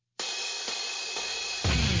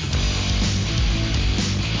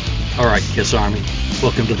Alright, Kiss Army,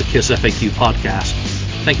 welcome to the Kiss FAQ podcast.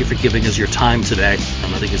 Thank you for giving us your time today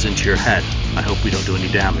and letting us into your head. I hope we don't do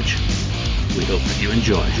any damage. We hope that you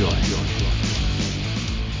enjoy.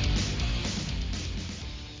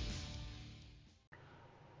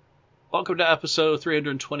 Welcome to episode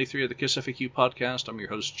 323 of the Kiss FAQ podcast. I'm your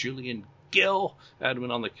host, Julian Gill,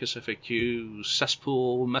 admin on the Kiss FAQ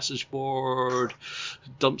cesspool, message board,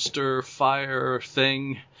 dumpster fire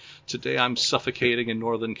thing. Today I'm suffocating in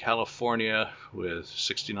Northern California with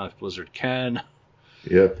 69th Blizzard Ken.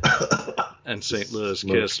 Yep. And St. Louis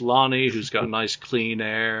Kiss Lonnie, who's got nice clean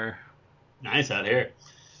air. Nice out here.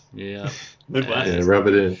 Yeah. Midwest. Yeah, rub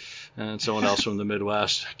it in. And someone else from the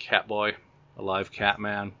Midwest, Catboy, Alive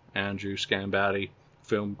Catman, Andrew Scambatti,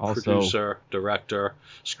 film producer, director,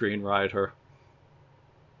 screenwriter.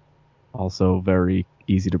 Also very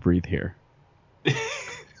easy to breathe here.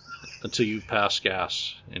 Until you pass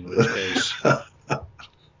gas, in which case...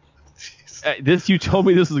 You told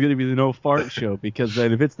me this was going to be the no fart show, because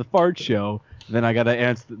then if it's the fart show, then I got to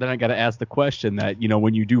ask the question that, you know,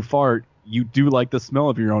 when you do fart, you do like the smell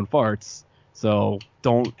of your own farts. So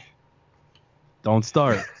don't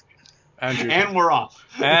start. Andrew, and we're off.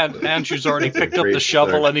 And Andrew's already picked up the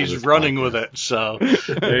shovel and he's running with it. So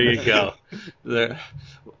there you go.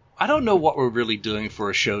 I don't know what we're really doing for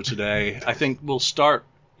a show today. I think we'll start.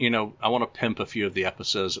 I want to pimp a few of the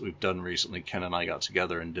episodes that we've done recently. Ken and I got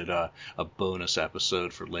together and did a bonus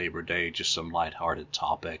episode for Labor Day, just some lighthearted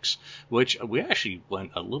topics, which we actually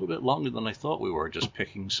went a little bit longer than I thought we were, just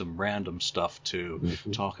picking some random stuff to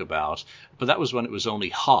talk about. But that was when it was only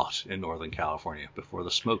hot in Northern California, before the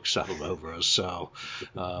smoke settled over us. So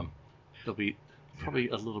there'll be probably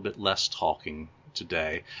a little bit less talking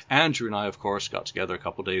today. Andrew and I, of course, got together a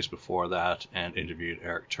couple of days before that and interviewed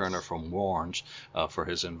Eric Turner from Warrant for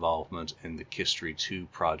his involvement in the Kisstory 2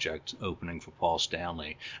 project, opening for Paul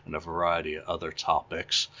Stanley, and a variety of other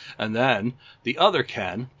topics. And then the other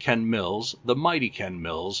Ken Mills, the mighty Ken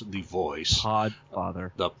Mills, the voice, the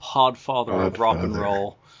podfather of rock and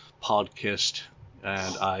roll, Podkist,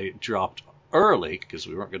 and I dropped early, because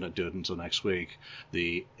we weren't going to do it until next week,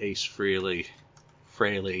 the Ace Frehley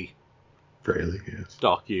Yes.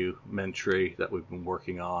 documentary that we've been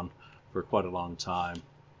working on for quite a long time.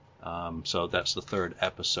 So that's the third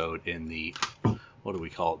episode in the, what do we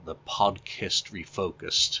call it, the Podkist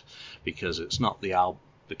Refocused, because it's not the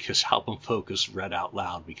Kiss album focus read out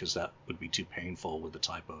loud, because that would be too painful with the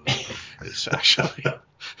typos. It's actually...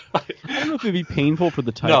 I don't know if it'd be painful for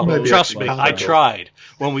the typos. No, trust me, I tried.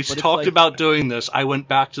 When we talked about doing this, I went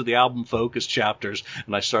back to the album focus chapters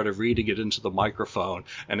and I started reading it into the microphone,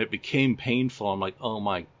 and it became painful. I'm like, oh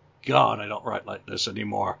my God, I don't write like this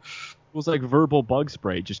anymore. It was like verbal bug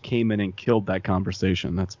spray. It just came in and killed that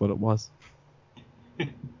conversation. That's what it was.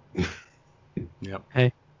 Yep.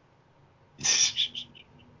 Hey.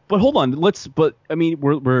 But hold on,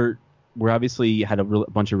 we're obviously had a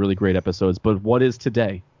bunch of really great episodes, but what is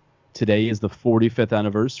today? Today is the 45th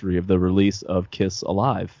anniversary of the release of Kiss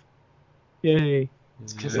Alive. Yay.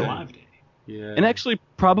 It's Kiss Alive Day. Yeah. And actually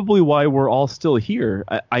probably why we're all still here.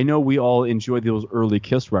 I know we all enjoy those early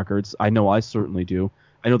Kiss records. I know I certainly do.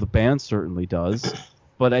 I know the band certainly does.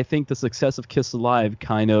 But I think the success of Kiss Alive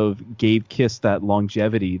kind of gave Kiss that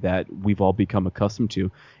longevity that we've all become accustomed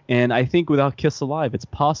to. And I think without Kiss Alive, it's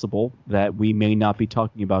possible that we may not be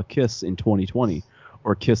talking about Kiss in 2020,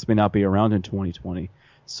 or Kiss may not be around in 2020.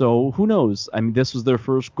 So who knows? I mean, this was their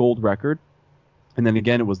first gold record, and then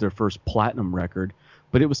again, it was their first platinum record,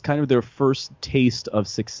 but it was kind of their first taste of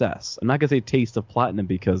success. I'm not going to say taste of platinum,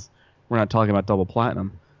 because we're not talking about double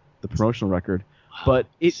platinum, the promotional record. But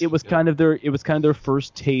it was kind of their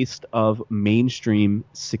first taste of mainstream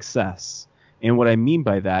success. And what I mean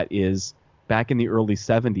by that is, back in the early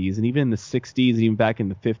 70s, and even in the 60s, and even back in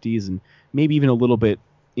the 50s, and maybe even a little bit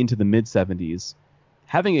into the mid 70s,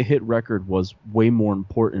 having a hit record was way more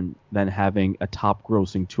important than having a top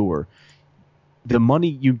grossing tour.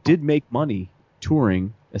 You did make money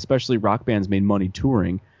touring, especially rock bands made money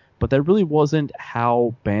touring, but that really wasn't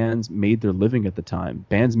how bands made their living at the time.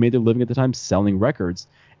 Bands made their living at the time selling records,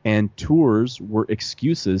 and tours were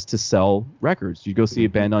excuses to sell records. You'd go see a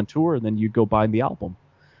band on tour, and then you'd go buy the album.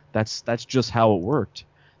 That's just how it worked.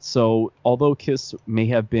 So although Kiss may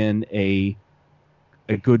have been a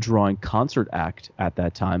good drawing concert act at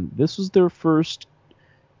that time, this was their first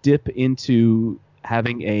dip into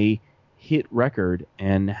having a hit record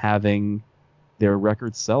and having their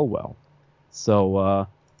records sell well. So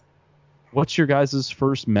what's your guys'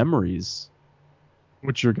 first memories?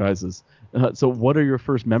 So what are your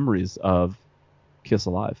first memories of Kiss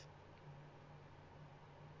Alive?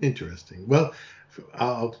 Interesting. Well,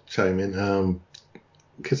 I'll chime in.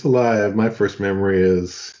 Kiss Alive, my first memory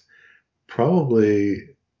is probably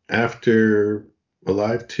after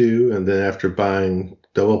Alive 2 and then after buying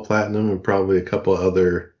Double Platinum and probably a couple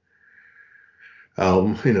other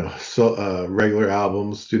regular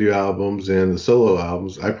albums, studio albums, and the solo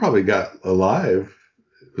albums. I probably got Alive.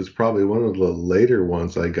 It was probably one of the later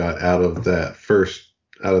ones I got out of the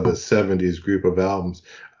 70s group of albums.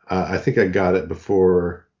 I think I got it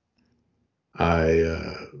before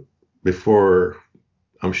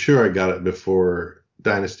I'm sure I got it before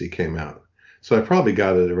Dynasty came out. So I probably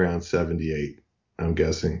got it around 78, I'm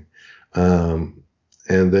guessing. And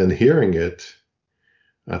then hearing it,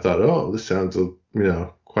 I thought, oh, this sounds,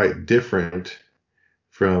 quite different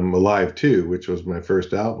from Alive 2, which was my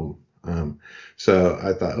first album. So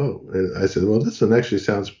I thought, I said, well, this one actually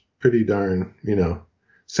sounds pretty darn,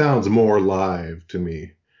 sounds more live to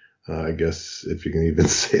me. I guess if you can even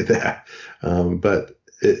say that. But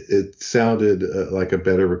it sounded like a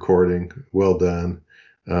better recording, well done.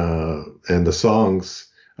 And the songs,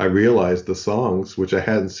 I realized the songs, which I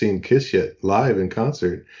hadn't seen Kiss yet live in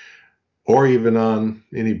concert, or even on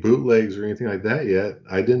any bootlegs or anything like that yet.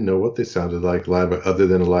 I didn't know what they sounded like live, other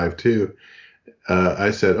than Alive 2.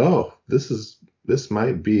 I said, oh, this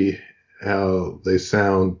might be how they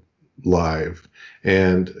sound live.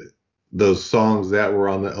 And those songs that were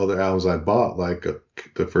on the other albums I bought, like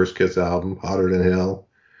the first Kiss album, Hotter Than Hell,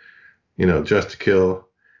 Just to Kill,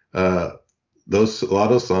 a lot of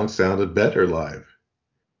those songs sounded better live,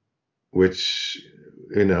 which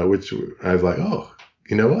I was like, oh,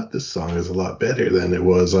 you know what? This song is a lot better than it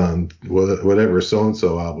was on whatever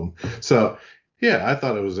so-and-so album. So yeah, I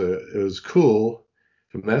thought it was cool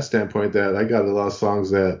from that standpoint that I got a lot of songs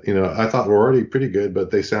that, I thought were already pretty good,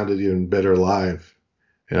 but they sounded even better live.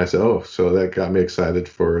 And I said, oh, so that got me excited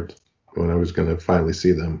for when I was going to finally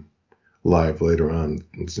see them live later on,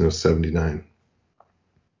 79.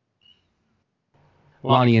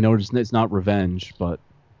 Well, Lonnie, I know it's not Revenge, but...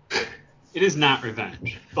 It is not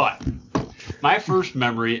Revenge, but my first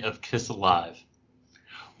memory of Kiss Alive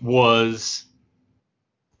was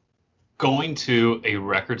going to a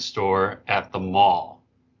record store at the mall.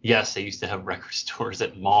 Yes, they used to have record stores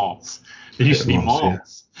at malls. There used to be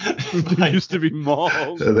malls. Yeah. There used to be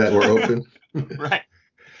malls. That were open. Right.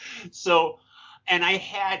 So, and I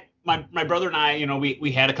had, my brother and I,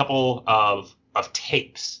 we had a couple of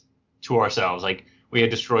tapes to ourselves. Like, we had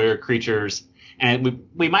Destroyer, Creatures, and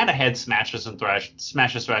we might have had Smashes,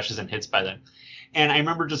 Thrashes, and Hits by then. And I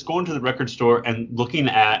remember just going to the record store and looking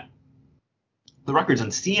at the records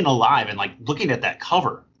and seeing Alive and, like, looking at that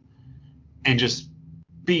cover and just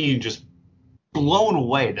being just blown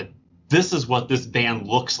away that this is what this band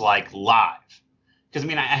looks like live. Because,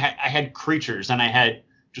 I had Creatures and I had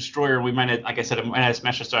Destroyer. We might have, like I said, I might have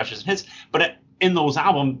Smashes, Thrashes, and Hits. But in those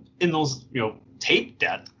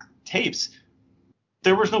tapes,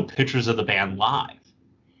 there was no pictures of the band live.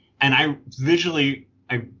 And I literally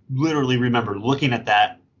remember looking at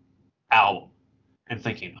that album and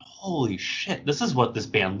thinking, holy shit, this is what this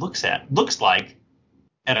band looks like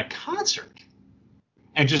at a concert.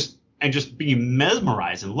 And just being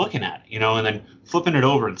mesmerized and looking at it, and then flipping it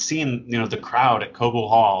over and seeing, the crowd at Cobo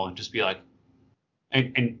Hall and just be like,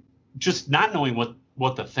 and just not knowing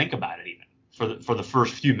what to think about it even for the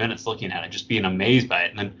first few minutes looking at it, just being amazed by it.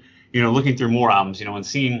 And then, looking through more albums, and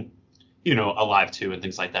seeing, Alive 2 and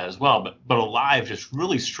things like that as well. But Alive just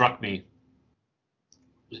really struck me.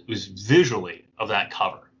 It was visually of that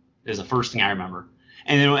cover is the first thing I remember.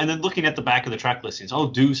 And then looking at the back of the track listings,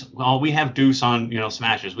 Deuce, well, we have Deuce on,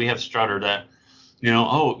 Smashes. We have Strutter that,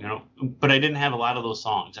 but I didn't have a lot of those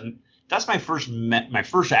songs. And that's my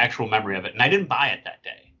first actual memory of it. And I didn't buy it that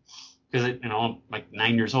day because, I'm like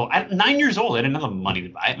 9 years old. 9 years old, I didn't have the money to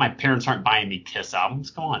buy it. My parents aren't buying me Kiss albums.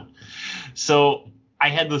 Come on. So I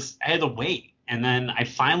had to wait. And then I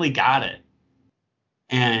finally got it.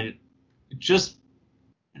 And just,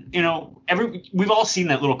 we've all seen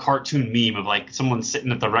that little cartoon meme of like someone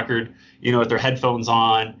sitting at the record, with their headphones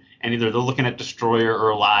on, and either they're looking at Destroyer or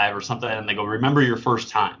Alive or something, and they go, remember your first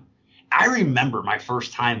time. I remember my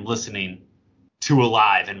first time listening to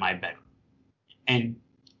Alive in my bedroom. And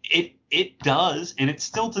it does, and it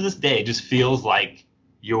still to this day just feels like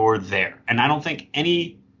you're there. And I don't think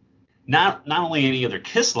not only any other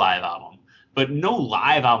Kiss live album, but no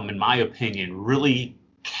live album, in my opinion, really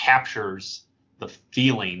captures the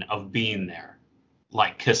feeling of being there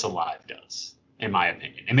like Kiss Alive does, in my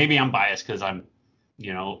opinion. And maybe I'm biased because I'm,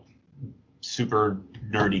 super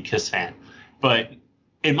nerdy Kiss fan. But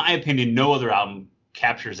in my opinion, no other album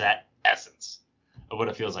captures that essence of what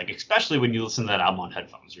it feels like, especially when you listen to that album on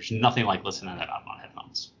headphones. There's nothing like listening to that album on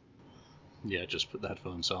headphones. Yeah, just put the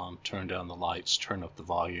headphones on, turn down the lights, turn up the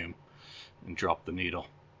volume, and drop the needle.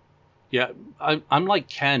 Yeah, I'm like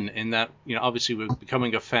Ken in that, obviously we're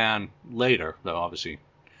becoming a fan later, though obviously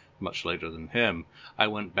much later than him. I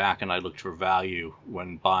went back and I looked for value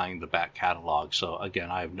when buying the back catalog. So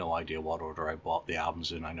again, I have no idea what order I bought the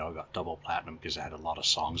albums in. I know I got double platinum because it had a lot of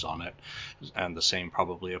songs on it, and the same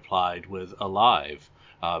probably applied with Alive,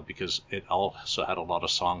 because it also had a lot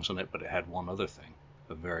of songs on it, but it had one other thing,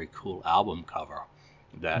 a very cool album cover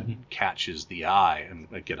that catches the eye. And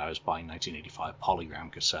again, I was buying 1985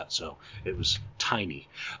 polygram cassette, so it was tiny.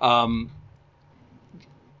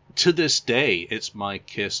 To this day, it's my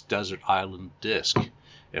Kiss Desert Island disc.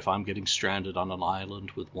 If I'm getting stranded on an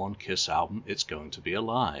island with one Kiss album, it's going to be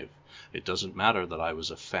Alive. It doesn't matter that I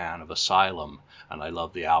was a fan of Asylum and I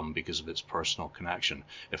love the album because of its personal connection.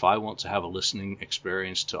 If I want to have a listening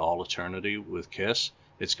experience to all eternity with Kiss,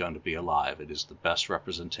 it's going to be Alive. It is the best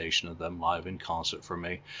representation of them live in concert for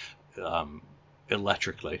me,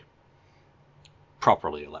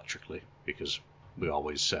 properly electrically, because we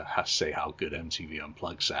always say how good MTV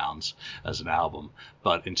Unplugged sounds as an album,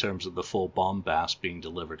 but in terms of the full bombast being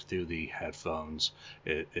delivered through the headphones,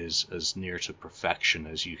 it is as near to perfection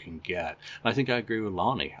as you can get. And I think I agree with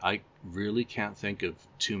Lonnie. I really can't think of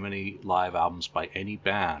too many live albums by any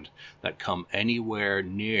band that come anywhere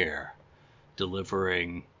near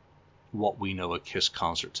delivering what we know a Kiss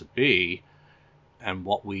concert to be, and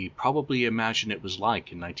what we probably imagine it was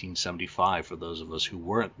like in 1975 for those of us who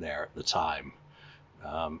weren't there at the time.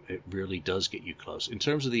 It really does get you close. In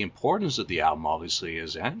terms of the importance of the album, obviously,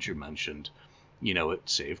 as Andrew mentioned, it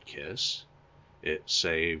saved Kiss, it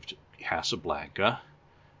saved Casablanca,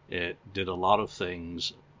 it did a lot of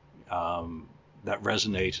things that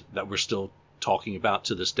resonate, that we're still talking about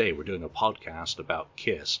to this day. We're doing a podcast about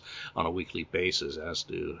Kiss on a weekly basis, as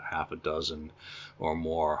do half a dozen or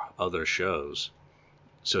more other shows.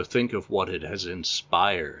 So think of what it has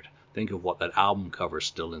inspired. Think of what that album cover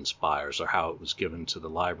still inspires, or how it was given to the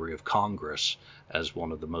Library of Congress as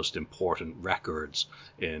one of the most important records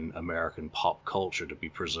in American pop culture to be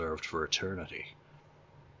preserved for eternity.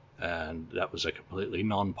 And that was a completely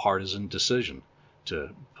nonpartisan decision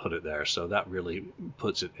to put it there. So that really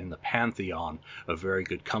puts it in the pantheon of very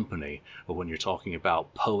good company when you're talking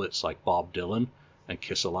about poets like Bob Dylan and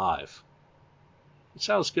Kiss Alive. It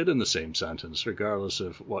sounds good in the same sentence, regardless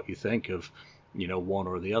of what you think of, one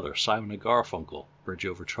or the other. Simon and Garfunkel, Bridge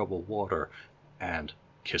Over Troubled Water, and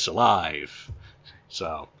Kiss Alive.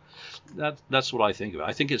 So that's what I think of it.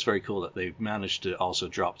 I think it's very cool that they've managed to also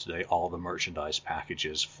drop today all the merchandise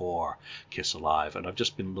packages for Kiss Alive, and I've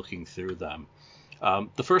just been looking through them.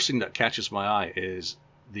 The first thing that catches my eye is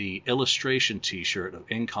the illustration T-shirt of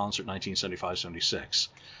In Concert 1975-76.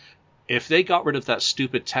 If they got rid of that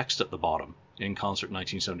stupid text at the bottom, In Concert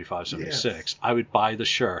 1975-76, yes, I would buy the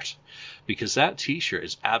shirt, because that T-shirt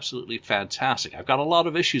is absolutely fantastic. I've got a lot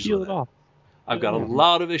of issues with it. I've got a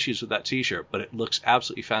lot of issues with that T-shirt, but it looks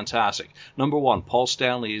absolutely fantastic. Number one, Paul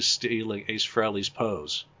Stanley is stealing Ace Frehley's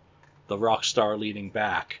pose, the rock star leaning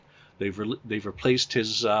back. They've replaced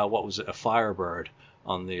his a Firebird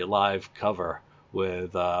on the Alive cover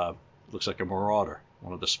with looks like a Marauder,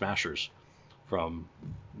 one of the Smashers from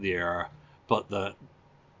the era. But the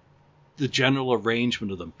general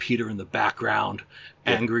arrangement of them, Peter in the background,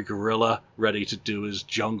 Angry Gorilla ready to do his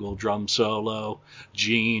jungle drum solo,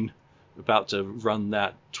 Gene about to run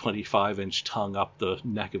that 25-inch tongue up the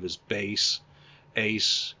neck of his bass,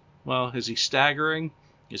 Ace, well, is he staggering?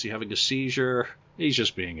 Is he having a seizure? He's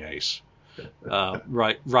just being Ace.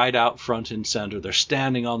 Right out front and center. They're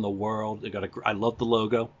standing on the world. They got I love the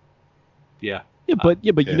logo. Yeah. But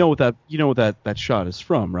you know what that shot is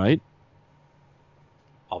from, right?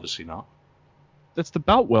 Obviously not. That's the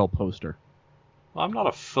Boutwell poster. Well, I'm not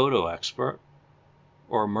a photo expert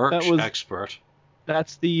or a merch expert.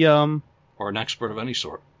 That's the or an expert of any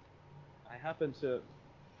sort. I happen to.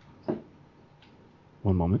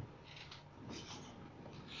 One moment.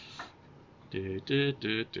 Here we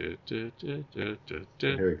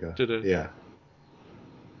go. Yeah.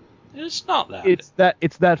 It's not that.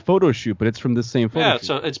 It's that photo shoot, but it's from the same photo shoot. Yeah,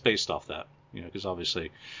 so it's based off that. Because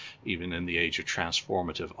obviously, even in the age of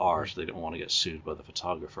transformative art, they don't want to get sued by the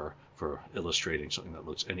photographer for illustrating something that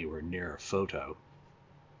looks anywhere near a photo.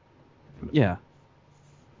 Yeah.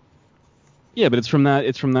 Yeah, but it's from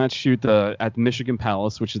that shoot at the Michigan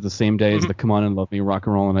Palace, which is the same day as the Come On and Love Me Rock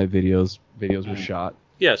and Roll All Night videos were shot.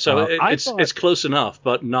 Yeah, so it's close enough,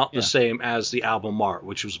 but not the same as the album art,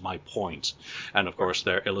 which was my point. And of course,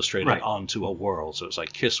 they're illustrating onto a world, so it's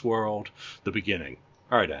like Kiss World, the beginning.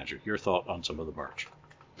 All right, Andrew, your thought on some of the merch.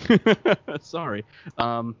 Sorry.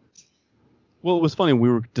 Well, it was funny. We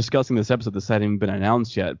were discussing this episode. This hadn't even been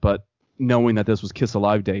announced yet, but knowing that this was Kiss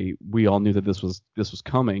Alive Day, we all knew that this was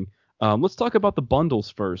coming. Let's talk about the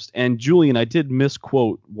bundles first. And Julian, I did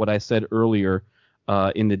misquote what I said earlier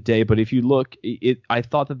in the day, but if you look, I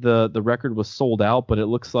thought that the record was sold out, but it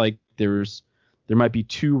looks like there might be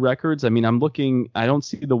 2 records. I mean, I'm looking. I don't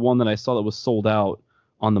see the one that I saw that was sold out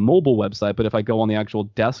on the mobile website, but if I go on the actual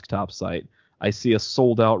desktop site, I see a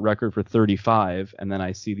sold out record for 35, and then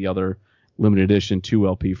I see the other limited edition 2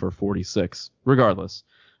 LP for 46. Regardless,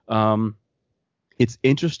 it's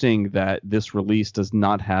interesting that this release does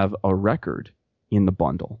not have a record in the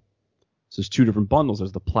bundle. So there's 2 different bundles.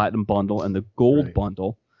 There's the Platinum bundle and the Gold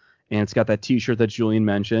bundle, and it's got that T-shirt that Julian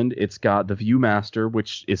mentioned. It's got the Viewmaster,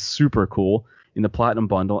 which is super cool in the Platinum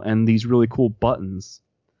bundle, and these really cool buttons.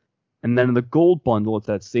 And then in the Gold bundle, it's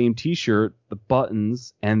that same T-shirt, the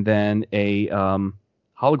buttons, and then a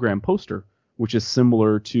hologram poster, which is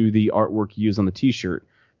similar to the artwork used on the T-shirt.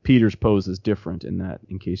 Peter's pose is different in that,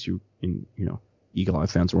 in case Eagle Eye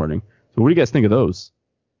fans are wondering. So what do you guys think of those?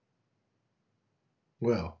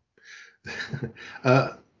 Well, the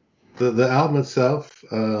album itself,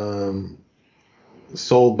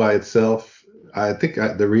 sold by itself, I think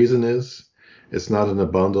the reason is it's not in a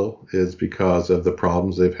bundle is because of the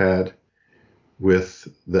problems they've had with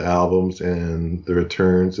the albums and the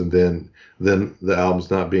returns, and then the album's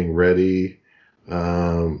not being ready.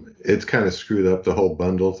 It's kind of screwed up the whole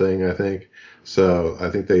bundle thing, I think. So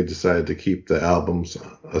I think they decided to keep the albums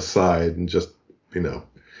aside and just,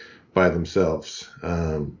 by themselves.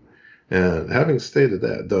 And having stated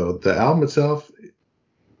that, though, the album itself,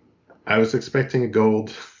 I was expecting a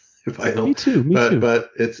gold vinyl. Me too.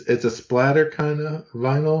 But it's a splatter kind of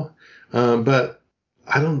vinyl. But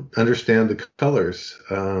I don't understand the colors.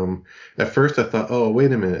 At first I thought, oh,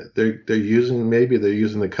 wait a minute, they're using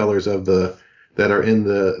the colors of that are in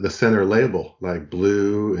the center label, like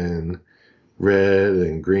blue and red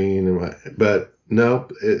and green, but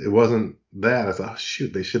nope, it wasn't that. I thought, oh,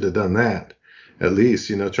 shoot, they should have done that at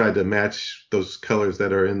least, tried to match those colors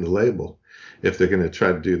that are in the label if they're going to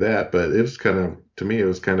try to do that. But it was to me, it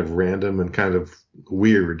was kind of random and kind of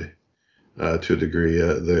weird to a degree,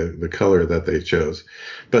 the color that they chose.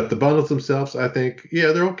 But the bundles themselves, I think,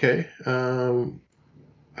 yeah, they're okay.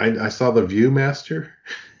 I saw the Viewmaster.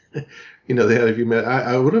 They had a Viewmaster.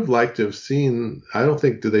 I would have liked to have seen. I don't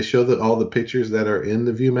think, do they show all the pictures that are in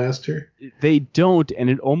the Viewmaster? They don't, and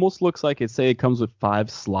it almost looks like it comes with 5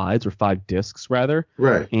 slides or 5 discs rather.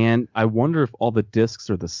 Right. And I wonder if all the discs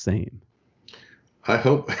are the same. I would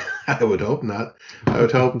hope not. I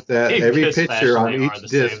would hope that every picture on each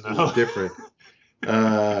disc is different.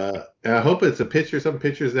 I hope it's some pictures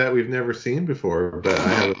that we've never seen before, but I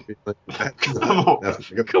have a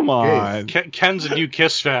feeling Come on. Ken's a new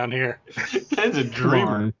Kiss fan here. Ken's a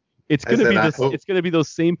dreamer. It's gonna be those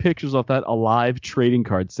same pictures off that Alive trading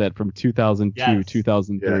card set from 2002,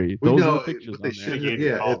 2003. Yeah. Those are the pictures on there.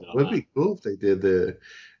 It would be cool if they did a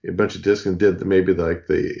bunch of discs and did maybe like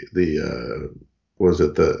the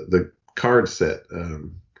card set.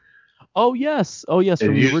 Oh yes, and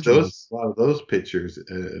from the originals. A lot of those pictures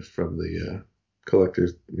from the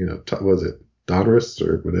collectors. Was it Donruss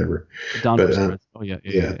or whatever? Donruss.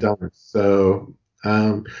 Donruss. So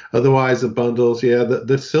otherwise, the bundles,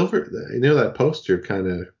 the silver. That poster kind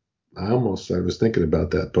of. I was thinking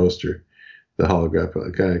about that poster, the holograph.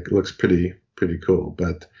 It kind of looks pretty cool,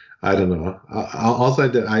 but I don't know.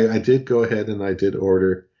 I did go ahead and I did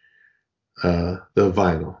order the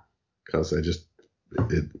vinyl because it's just I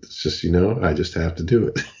just have to do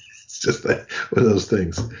it. It's just one of those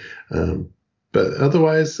things. But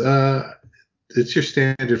otherwise, it's your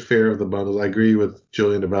standard fare of the bundles. I agree with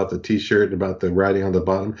Julian about the T-shirt and about the writing on the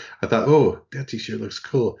bottom. I thought, oh, that T-shirt looks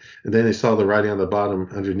cool, and then I saw the writing on the bottom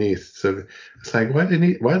underneath. So it's like, why did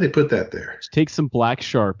they put that there? Just take some black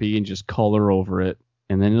Sharpie and just color over it,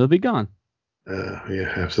 and then it'll be gone.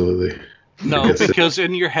 Yeah, absolutely. No, because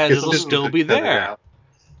in your head it'll still be there.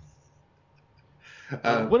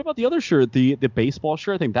 What about the other shirt, the baseball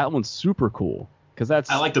shirt? I think that one's super cool because I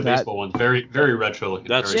like the baseball one. Very very retro looking.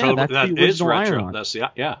 That is retro. Iron. That's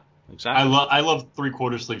exactly. I love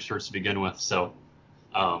 3/4 sleeve shirts to begin with, so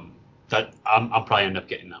that I'll probably end up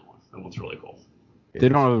getting that one. That one's really cool. They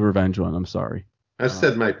don't have a revenge one. I'm sorry. I've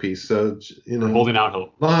said my piece, so We're holding out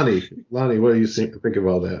hope. Lonnie, what do you think of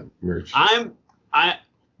all that merch?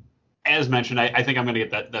 As mentioned, I think I'm going to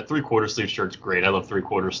get that 3/4 sleeve shirt's great. I love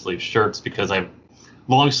 3/4 sleeve shirts because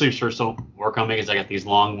long sleeve shirts don't work on me because I got these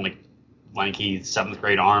long, like, lanky 7th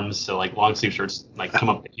grade arms. So, like, long sleeve shirts, like, come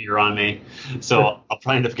up here on me. So I'll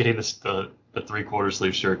probably end up getting the 3/4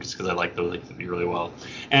 sleeve shirt just because I like those. They fit me really well.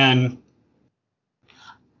 And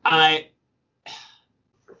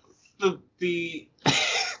the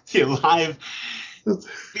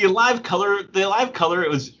the alive color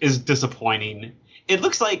is disappointing. It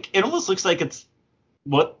almost looks like it's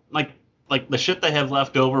what like the shit they have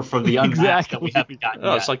left over from the Unmasked that we haven't gotten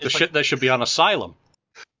yet. It's like the shit that should be on Asylum.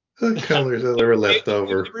 The colors that were left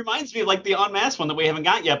over. It reminds me of like the Unmasked one that we haven't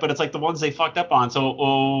got yet, but it's like the ones they fucked up on.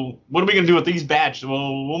 So, what are we gonna do with these batch?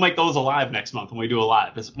 Well, we'll make those alive next month when we do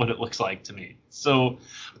alive. Is what it looks like to me. So,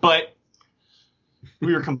 but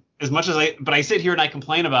I sit here and I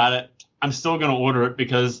complain about it. I'm still gonna order it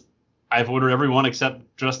because I've ordered every one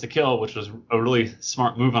except Dress to Kill, which was a really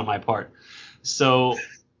smart move on my part. So,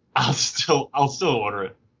 I'll still order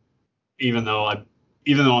it, even though I'm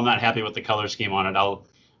not happy with the color scheme on it.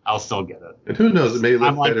 I'll still get it. And who knows? It may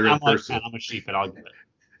look better in person. I'm a sheep, and I'll get it.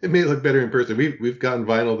 It may look better in person. We've gotten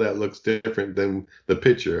vinyl that looks different than the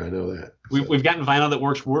picture. I know that. We've gotten vinyl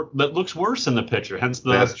that looks worse than the picture. Hence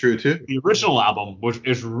that's true too. The original album, which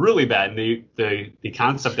is really bad, and the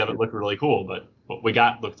concept of it looked really cool, but what we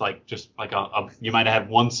got looked like just like you might have had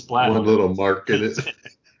one splash. One little mark in it.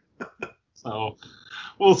 So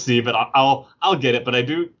we'll see, but I'll get it. But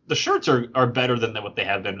the shirts are better than what they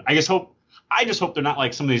have been. I just hope they're not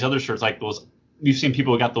like some of these other shirts, like those. You've seen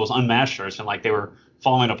people who got those Unmasked shirts and like they were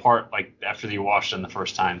falling apart like after they washed them the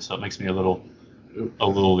first time. So it makes me a little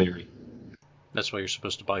leery. That's why you're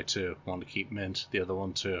supposed to buy two. One to keep mint, the other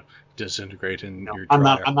one to disintegrate in your I'm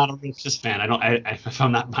dryer. I'm not a real Kiss fan.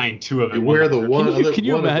 I'm not buying two of them. You wear the one. Can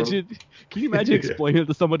you imagine? Can you imagine explaining it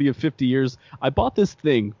to somebody of 50 years? I bought this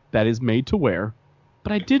thing that is made to wear,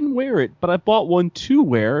 but I didn't wear it. But I bought one to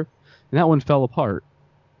wear, and that one fell apart.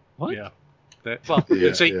 What? Yeah.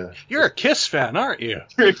 You're a Kiss fan, aren't you?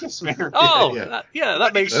 You're a Kiss fan. Oh,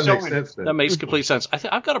 that makes sense. That makes complete sense.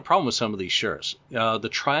 I've got a problem with some of these shirts. The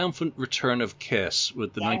triumphant return of Kiss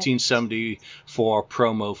with the 1974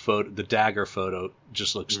 promo photo, the dagger photo,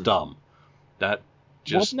 just looks dumb.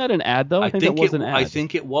 Wasn't that an ad though? I think it was an ad. I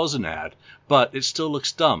think it was an ad, but it still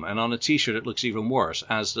looks dumb. And on a T-shirt, it looks even worse,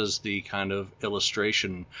 as does the kind of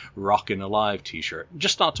illustration "Rockin' Alive" T-shirt.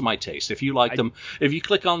 Just not to my taste. If you like them, if you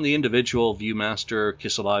click on the individual Viewmaster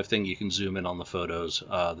Kiss Alive thing, you can zoom in on the photos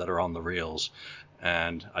that are on the reels,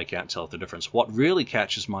 and I can't tell the difference. What really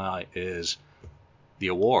catches my eye is the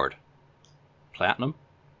award. Platinum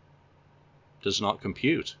does not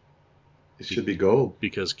compute. It should be gold.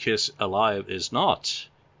 Because Kiss Alive is not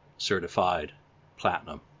certified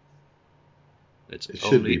platinum. It's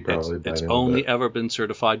only ever been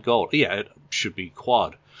certified gold. Yeah, it should be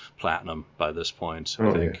quad platinum by this point,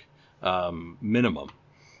 I think. Yeah. Minimum.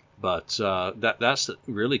 But that's that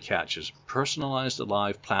really catches. Personalized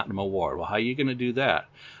Alive Platinum Award. Well, how are you going to do that?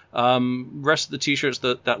 Rest of the T-shirts,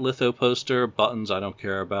 that litho poster, buttons, I don't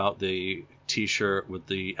care about. The T-shirt with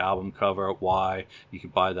the album cover, why? You can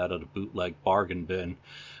buy that at a bootleg bargain bin.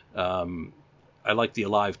 I like the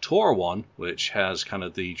Alive Tour one, which has kind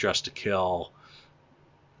of the Dress to Kill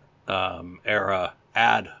era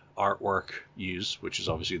ad artwork used, which is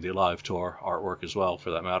obviously the Alive Tour artwork as well,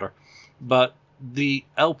 for that matter. But the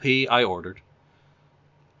LP I ordered,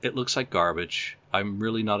 it looks like garbage. I'm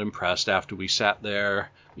really not impressed after we sat there,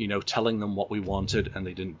 telling them what we wanted and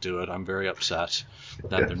they didn't do it. I'm very upset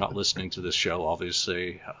that they're not listening to this show,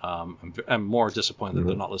 obviously. I'm more disappointed that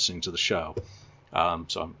they're not listening to the show.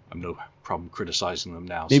 So I'm no problem criticizing them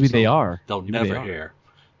now. Maybe they are. They'll never hear.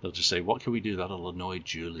 They'll just say, what can we do that'll annoy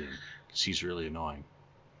Julian? Because he's really annoying.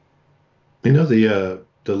 The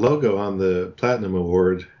logo on the Platinum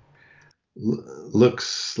Award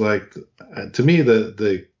looks like, to me,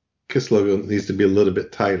 the Kiss logo needs to be a little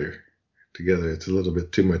bit tighter together. It's a little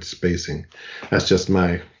bit too much spacing. That's just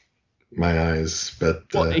my eyes. But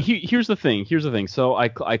here's the thing. So I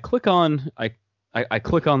click on I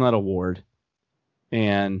click on that award,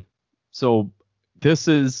 and so this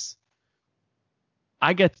is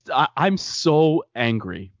I'm so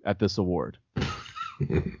angry at this award.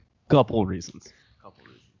 Couple reasons.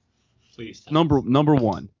 Please. Number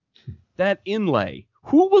one, that inlay.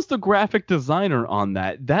 Who was the graphic designer on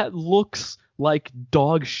that? That looks like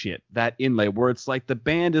dog shit, that inlay, where it's like the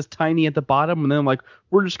band is tiny at the bottom, and then like,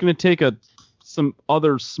 we're just going to take some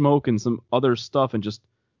other smoke and some other stuff and just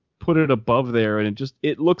put it above there, and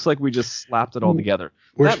it looks like we just slapped it all together.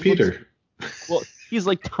 Where's Peter? Well, he's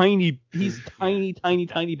like tiny. He's tiny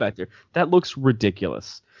back there. That looks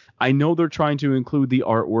ridiculous. I know they're trying to include the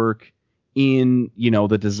artwork in,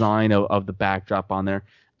 the design of the backdrop on there.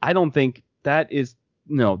 I don't think that is...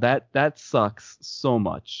 No, that sucks so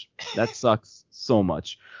much. That sucks so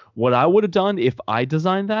much. What I would have done if I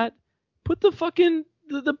designed that, put the fucking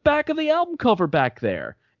the back of the album cover back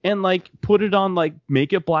there and like put it on, like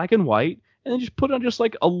make it black and white and then just put on just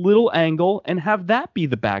like a little angle and have that be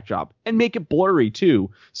the backdrop and make it blurry too.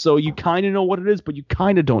 So you kind of know what it is, but you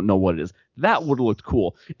kind of don't know what it is. That would have looked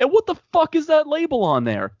cool. And what the fuck is that label on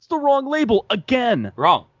there? It's the wrong label again.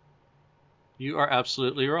 Wrong. You are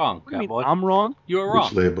absolutely wrong, Catboy. I'm wrong? You are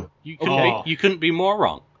wrong. Which label? You couldn't be more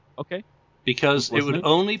wrong. Okay. Because it would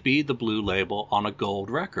only be the blue label on a gold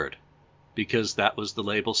record. Because that was the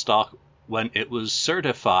label stock when it was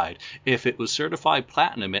certified. If it was certified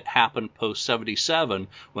platinum, it happened post 77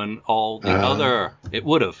 when all the other... It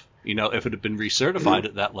would have, if it had been recertified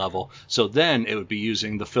at that level. So then it would be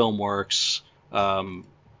using the Filmworks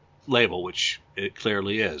label, which it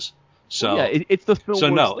clearly is. So it's the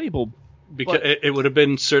Filmworks label. Because it would have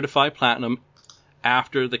been certified platinum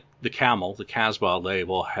after the Camel, the Casbah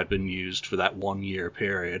label, had been used for that 1 year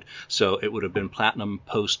period. So it would have been platinum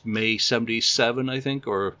post May 77, I think,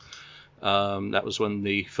 or that was when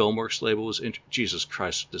the Filmworks label was Jesus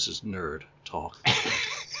Christ, this is nerd talk.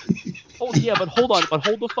 Oh yeah, but hold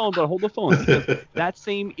the phone. Because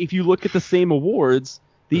if you look at the same awards,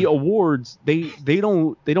 the awards they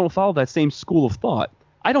don't follow that same school of thought.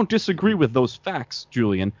 I don't disagree with those facts,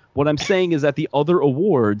 Julian. What I'm saying is that the other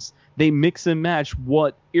awards, they mix and match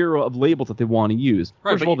what era of labels that they want to use.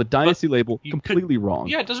 Right, First of all, the Dynasty label, completely wrong.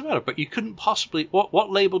 Yeah, it doesn't matter, but you couldn't possibly...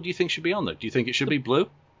 What label do you think should be on there? Do you think it should be blue?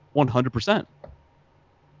 100%.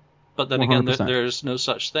 But then 100%. Again, there's no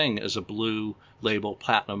such thing as a blue label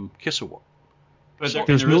platinum Kiss Award. But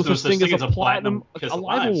there's no such thing as a platinum Kiss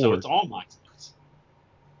Alive, so it's all my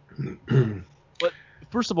But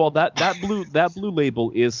first of all, that blue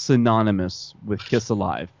label is synonymous with Kiss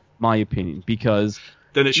Alive, my opinion, because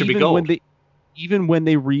then it should be gold. Even when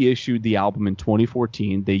they reissued the album in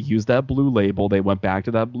 2014, they used that blue label. They went back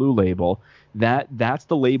to that blue label. That's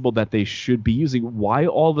the label that they should be using. Why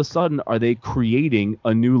all of a sudden are they creating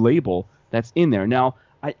a new label that's in there? Now,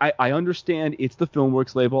 I understand it's the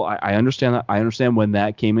Filmworks label. I understand that. I understand when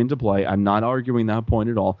that came into play. I'm not arguing that point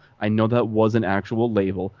at all. I know that was an actual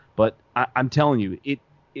label, but I'm telling you,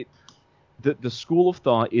 the school of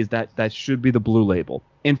thought is that should be the blue label.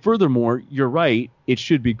 And furthermore, you're right, it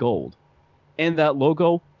should be gold. And that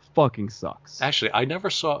logo fucking sucks. Actually, I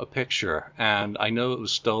never saw a picture, and I know it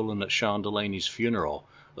was stolen at Sean Delaney's funeral,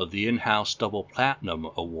 of the in-house double platinum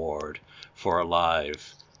award for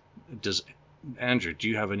Alive. Andrew, do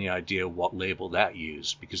you have any idea what label that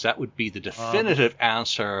used? Because that would be the definitive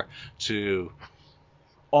answer to...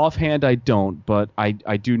 Offhand, I don't, but I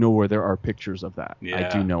do know where there are pictures of that. Yeah. I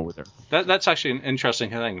do know where there. That's actually an interesting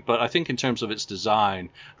thing. But I think in terms of its design,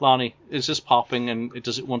 Lonnie, is this popping and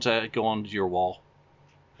does it want to go onto your wall?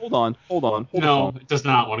 Hold on. No, it does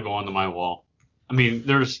not want to go onto my wall. I mean,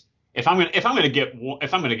 if I'm gonna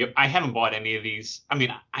get, I haven't bought any of these. I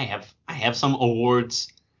mean, I have some awards,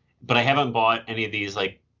 but I haven't bought any of these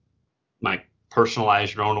like my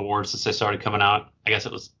personalized drone awards since they started coming out. I guess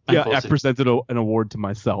it was. Yeah, I presented an award to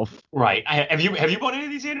myself. Right. Have you bought any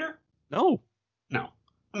of these, Andrew? No.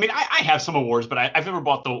 I mean, I have some awards, but I've never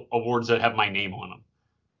bought the awards that have my name on them.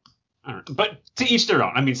 I don't know. But to each their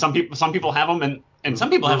own. I mean, some people have them, and some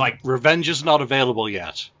people have like Revenge is not available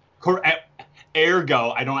yet.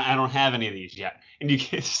 Ergo, I don't have any of these yet. And you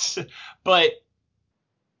can, but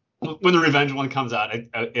when the Revenge one comes out,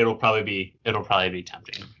 it'll probably be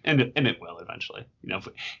tempting, and it will eventually.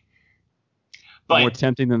 But more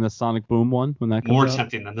tempting than the Sonic Boom one when that comes out? More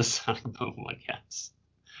tempting than the Sonic Boom one, yes.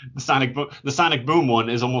 The Sonic Boom one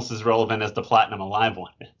is almost as relevant as the Platinum Alive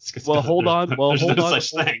one is. Well, hold on. There's no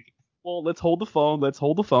such thing. Well, let's hold the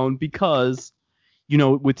phone because,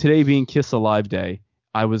 with today being Kiss Alive Day,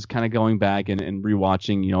 I was kind of going back and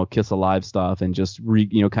rewatching, Kiss Alive stuff and just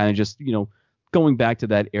going back to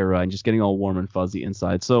that era and just getting all warm and fuzzy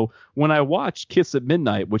inside. So when I watched Kiss at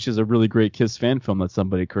Midnight, which is a really great Kiss fan film that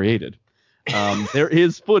somebody created, there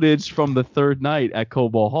is footage from the third night at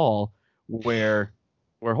Cobo Hall where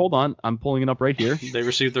hold on, I'm pulling it up right here. They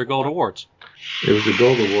received their gold awards. It was a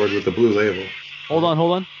gold award with the blue label. Hold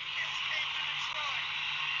on.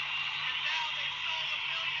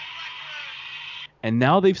 And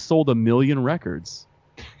now they've sold 1 million records.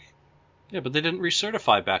 Yeah, but they didn't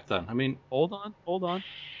recertify back then. I mean, hold on.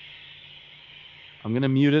 I'm gonna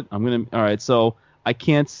mute it. All right. So I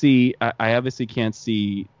can't see. I obviously can't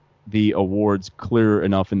see the awards clear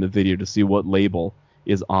enough in the video to see what label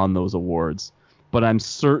is on those awards. But I'm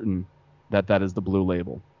certain that is the blue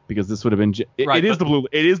label because this would have been. It is the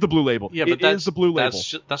blue label. Yeah, but that's the blue label.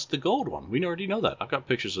 That's the gold one. We already know that. I've got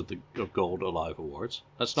pictures of gold Alive awards.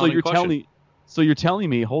 That's not so in question. So you're telling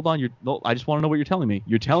me, hold on, I just want to know what you're telling me.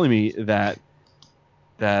 You're telling me that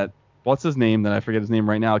what's his name, that I forget his name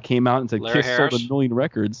right now, came out and said Larry Kiss Harris sold 1 million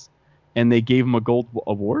records, and they gave him a gold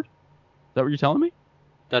award? that what you're telling me?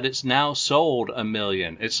 That it's now sold 1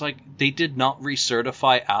 million. It's like they did not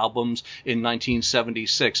recertify albums in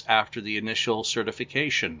 1976 after the initial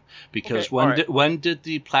certification. Because when did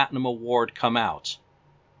the Platinum Award come out?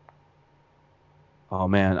 Oh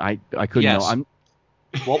man, I couldn't know.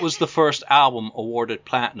 What was the first album awarded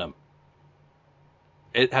platinum?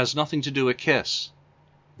 It has nothing to do with Kiss.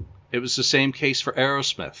 It was the same case for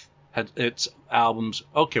Aerosmith. Had its albums.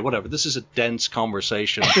 Okay, whatever. This is a dense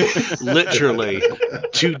conversation. Literally,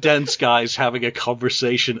 two dense guys having a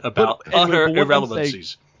conversation about utter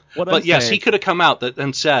irrelevancies. But yes, he could have come out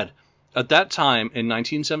and said, at that time in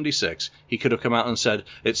 1976, he could have come out and said,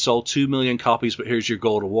 it sold 2 million copies, but here's your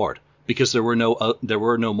gold award. Because there were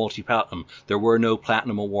no multi-platinum, there were no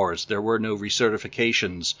platinum awards, there were no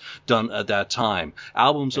recertifications done at that time.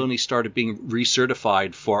 Albums only started being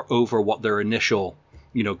recertified for over what their initial,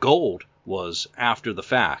 gold was after the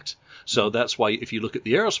fact. So that's why if you look at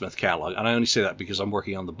the Aerosmith catalog, and I only say that because I'm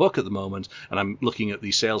working on the book at the moment and I'm looking at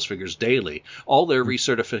these sales figures daily, all their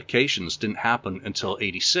recertifications didn't happen until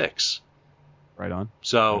 86. Right on.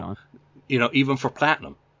 So, even for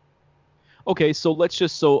platinum. Okay, so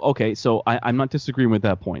I'm not disagreeing with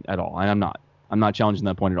that point at all. I'm not challenging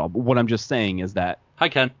that point at all. But what I'm just saying is that hi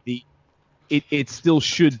Ken, it still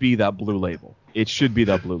should be that blue label. It should be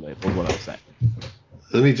that blue label. Is what I'm saying.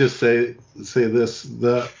 Let me just say this: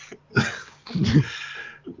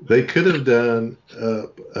 they could have done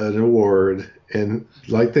an award, and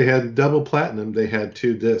like they had double platinum, they had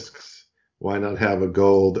 2 discs. Why not have a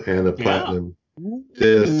gold and a platinum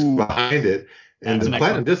disc behind it? And the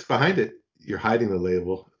platinum disc behind it, you're hiding the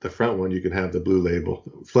label. The front one, you can have the blue label.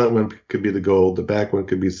 The front one could be the gold. The back one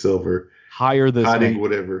could be silver. Hire this hiding man.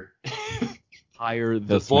 Whatever. Hire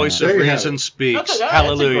this The voice of reason speaks.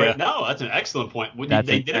 Hallelujah. That's an excellent point.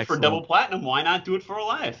 They did it for double platinum. Why not do it for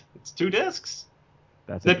Alive? It's 2 discs.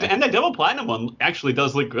 And the double platinum one actually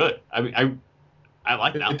does look good. I mean, I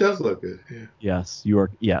like that. It does look good. Yeah. Yes,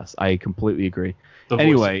 Yes, I completely agree. The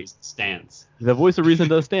voice of reason stands. The voice of reason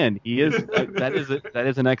does stand. He is. That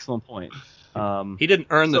is an excellent point. He didn't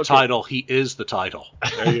earn the title. He is the title.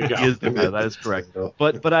 There you go. He is the title. That is correct.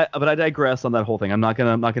 But I digress on that whole thing. I'm not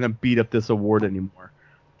gonna beat up this award anymore.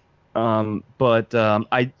 I like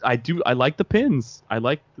the pins. I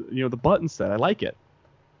like the button set. I like it.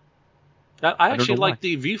 I actually like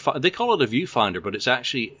the viewfinder. They call it a viewfinder, but it's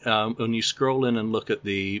actually when you scroll in and look at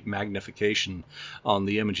the magnification on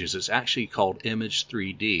the images, it's actually called Image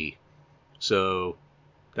 3D. So,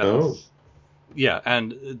 yeah,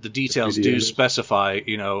 and the details do specify,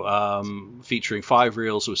 featuring 5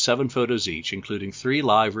 reels with 7 photos each, including 3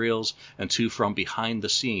 live reels and 2 from behind the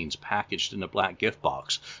scenes, packaged in a black gift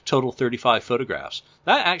box. Total 35 photographs.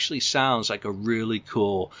 That actually sounds like a really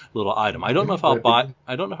cool little item. I don't know if I'm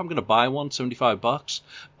going to buy one, $75,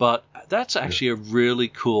 but that's actually a really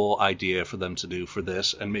cool idea for them to do for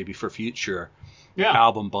this and maybe for future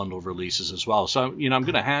album bundle releases as well. So, I'm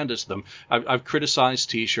going to hand it to them. I've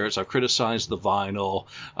criticized T-shirts. I've criticized the vinyl.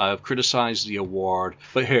 I've criticized the award.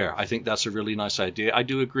 But here, I think that's a really nice idea. I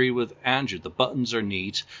do agree with Andrew. The buttons are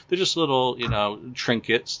neat. They're just little,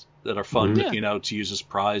 trinkets that are fun, to use as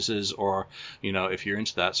prizes or, if you're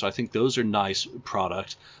into that. So I think those are nice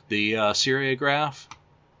product. The seriograph,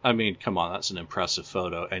 I mean, come on, that's an impressive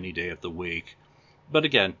photo any day of the week. But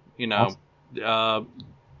again, the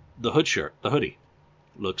hoodie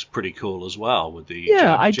looks pretty cool as well with the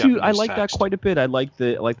Japanese I like text. that quite a bit. I like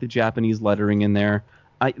the Japanese lettering in there.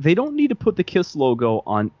 They don't need to put the Kiss logo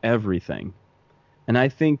on everything, and I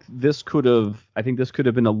think this could have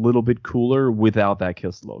been a little bit cooler without that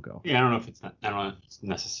Kiss logo. Yeah, I don't know if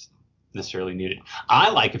it's necessarily needed. I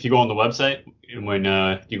like if you go on the website when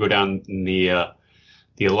you go down the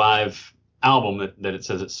Alive album that it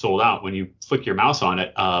says it's sold out. When you flick your mouse on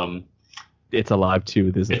it. It's Alive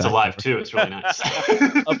too. It's Alive too. It's really nice.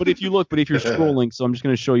 But if you're scrolling, so I'm just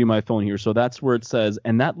going to show you my phone here. So that's where it says,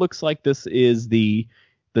 and that looks like this is the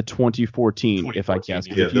 2014, if I guess.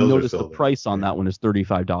 Yeah, if you notice, the price on that one is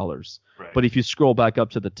 $35. Right. But if you scroll back up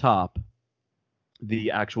to the top,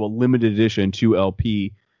 the actual limited edition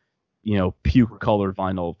 2LP, puke color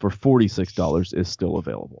vinyl for $46 is still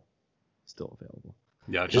available.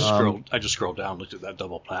 Yeah, I just scrolled down, looked at that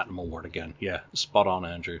double platinum award again. Yeah, spot on,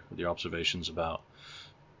 Andrew, with your observations about.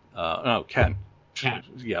 Ken.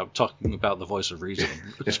 Yeah, talking about the voice of reason.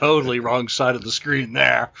 Totally wrong side of the screen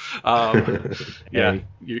there.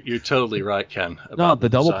 You're totally right, Ken. No, the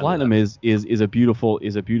double platinum is a beautiful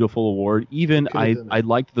award. Even I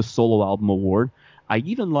liked the solo album award. I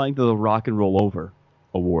even liked the Rock and Roll Over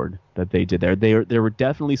award that they did there. There were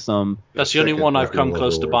definitely some. That's the only one I've come Rock and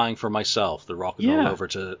close Roll to Award. buying for myself, the Rock and Roll Yeah. Over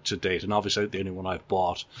to date. And obviously the only one I've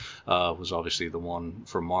bought was obviously the one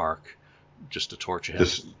for Mark, just to torture him.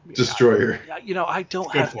 Destroyer. I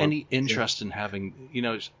don't Good have for him. any interest in having,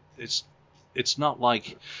 it's not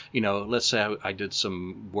like, let's say I did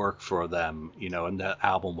some work for them, and that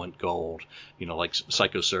album went gold, like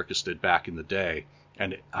Psycho Circus did back in the day.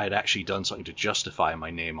 And I'd actually done something to justify my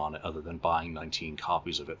name on it other than buying 19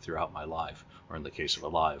 copies of it throughout my life, or in the case of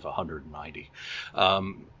Alive, 190.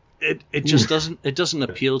 It just doesn't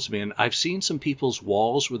appeal to me. And I've seen some people's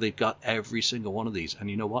walls where they've got every single one of these, and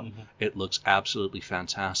you know what? Mhm. It looks absolutely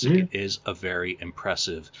fantastic. Yeah. It is a very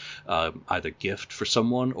impressive either gift for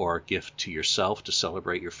someone or a gift to yourself to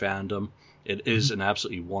celebrate your fandom. It is an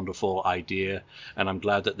absolutely wonderful idea, and I'm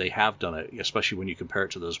glad that they have done it, especially when you compare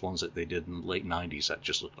it to those ones that they did in the late 90s that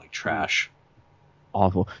just looked like trash.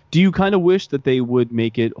 Awful. Do you kind of wish that they would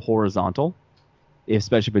make it horizontal,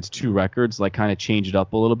 especially if it's 2 records, like kind of change it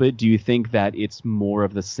up a little bit? Do you think that it's more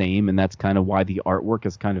of the same, and that's kind of why the artwork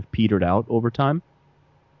has kind of petered out over time?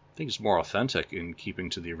 I think it's more authentic in keeping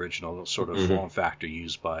to the original sort of form factor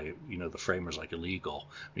used by, the framers like Illegal.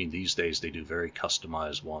 I mean, these days they do very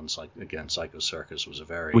customized ones. Like, again, Psycho Circus was a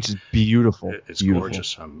very... Which is beautiful. It's beautiful.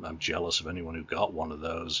 gorgeous. I'm jealous of anyone who got one of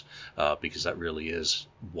those because that really is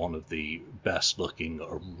one of the best looking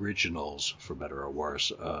originals, for better or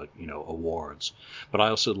worse, awards. But I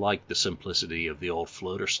also like the simplicity of the old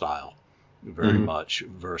floater style very much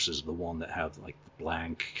versus the one that have like the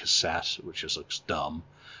blank cassette, which just looks dumb.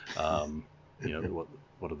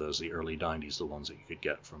 What are those, the early 90s, the ones that you could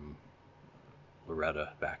get from Loretta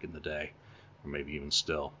back in the day, or maybe even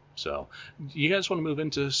still. So, do you guys want to move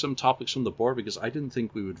into some topics from the board? Because I didn't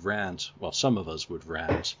think we would rant. Well, some of us would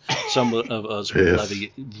rant. Some of us would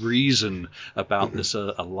levy reason about this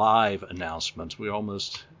Alive announcement. We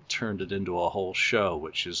almost turned it into a whole show,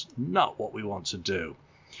 which is not what we want to do.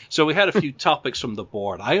 So we had a few topics from the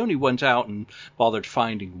board. I only went out and bothered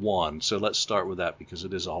finding one, so let's start with that because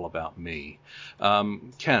it is all about me.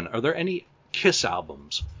 Ken, are there any Kiss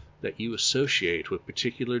albums that you associate with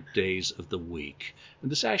particular days of the week?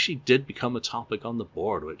 And this actually did become a topic on the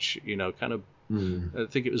board, which, kind of, I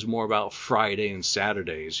think it was more about Friday and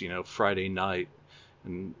Saturdays, Friday night.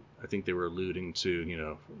 And I think they were alluding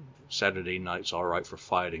to, Saturday night's all right for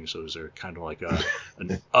fighting. So is there kind of like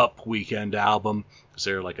an up weekend album? Is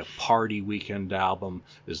there like a party weekend album?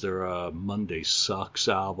 Is there a Monday Sucks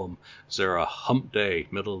album? Is there a hump day,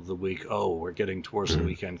 middle of the week, oh, we're getting towards the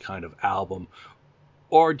weekend kind of album?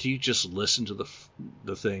 Or do you just listen to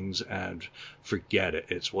the things and forget it?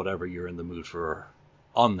 It's whatever you're in the mood for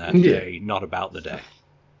on that day, not about the day.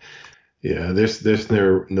 Yeah, there's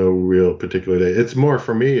no real particular day. It's more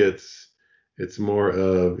for me. It's more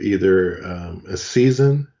of either a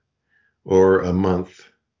season or a month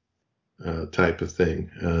type of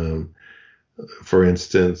thing. For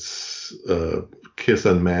instance, Kiss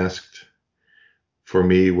Unmasked for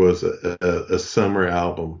me was a summer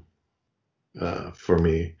album. For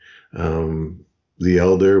me, The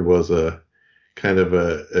Elder was a kind of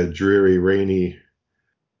a dreary, rainy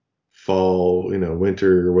fall,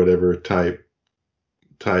 winter or whatever type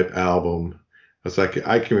album. It's like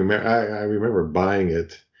I can remember. I remember buying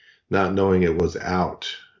it, not knowing it was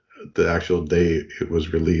out the actual day it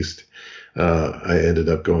was released. I ended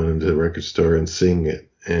up going into the record store and seeing it,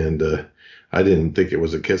 and I didn't think it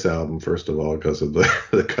was a Kiss album first of all because of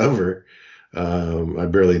the cover. I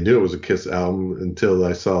barely knew it was a Kiss album until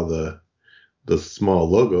I saw the small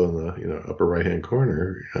logo in the upper right hand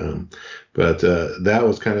corner. But that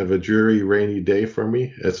was kind of a dreary, rainy day for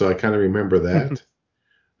me, and so I kind of remember that.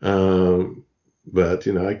 But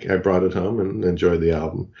I brought it home and enjoyed the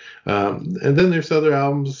album. And then there's other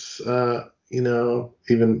albums,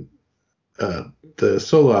 even the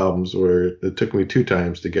solo albums where it took me 2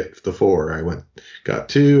 times to get the 4. I got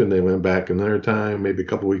 2 and then went back another time, maybe a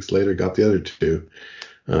couple weeks later, got the other 2.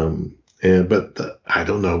 But I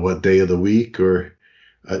don't know what day of the week, or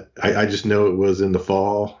I just know it was in the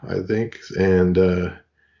fall, I think, and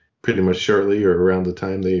pretty much shortly or around the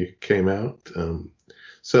time they came out.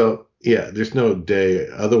 So yeah, there's no day.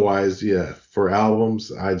 Otherwise, yeah, for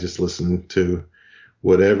albums, I just listen to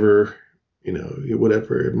whatever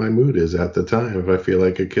my mood is at the time. If I feel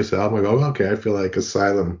like a Kiss album, I go, okay, I feel like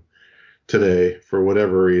Asylum today for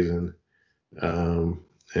whatever reason, and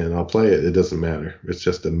I'll play it. It doesn't matter. It's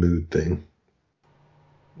just a mood thing.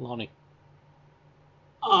 Lonnie.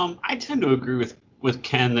 I tend to agree with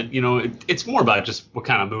Ken that it's more about just what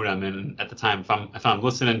kind of mood I'm in at the time. If I'm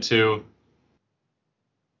listening to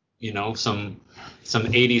some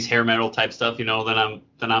 80s hair metal type stuff, then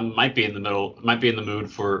I might be in the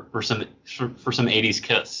mood for some 80s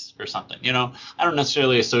Kiss or something. I don't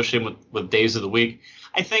necessarily associate with days of the week.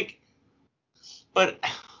 I think, but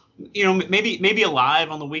maybe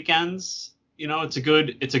Alive on the weekends. It's a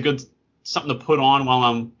good something to put on while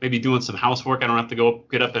I'm maybe doing some housework. I don't have to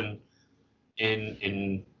get up and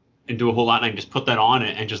do a whole lot, and I can just put that on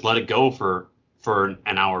and just let it go for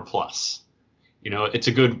an hour plus. It's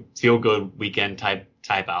a good feel-good weekend type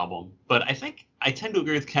album. But I think I tend to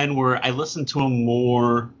agree with Ken where I listen to him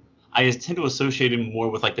more. I tend to associate him more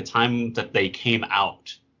with like the time that they came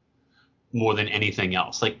out more than anything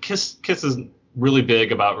else. Like Kiss is really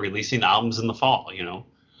big about releasing albums in the fall.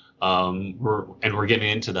 We're getting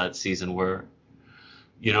into that season where,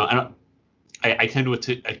 I tend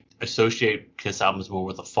to associate Kiss albums more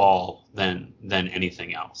with the fall than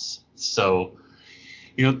anything else. So.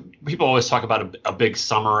 People always talk about a big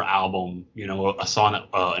summer album, a song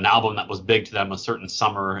an album that was big to them a certain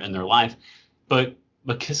summer in their life, but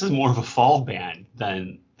Kiss is more of a fall band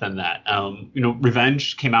than that.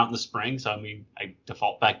 Revenge came out in the spring, so I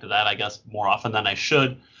default back to that, I guess, more often than I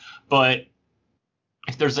should. But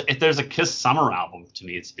if there's a Kiss summer album, to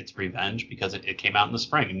me, it's Revenge, because it came out in the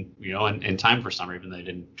spring, in time for summer, even though they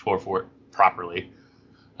didn't tour for it properly,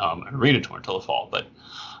 an arena tour until the fall, but.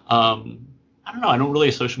 I don't know. I don't really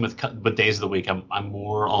associate with days of the week. I'm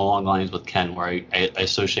more along the lines with Ken, where I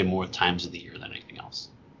associate more with times of the year than anything else.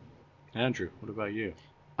 Andrew, what about you?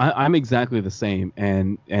 I'm exactly the same,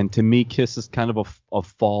 and to me, Kiss is kind of a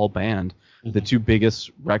fall band. Mm-hmm. The two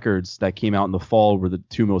biggest records that came out in the fall were the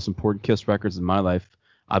two most important Kiss records in my life.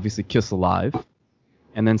 Obviously, Kiss Alive,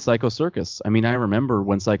 and then Psycho Circus. I remember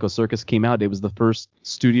when Psycho Circus came out, it was the first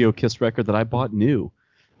studio Kiss record that I bought new.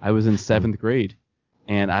 I was in 7th grade,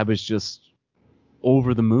 and I was just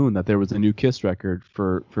over the moon that there was a new Kiss record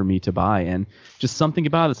for me to buy, and just something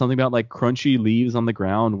about like crunchy leaves on the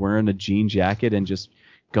ground, wearing a jean jacket, and just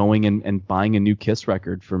going and buying a new Kiss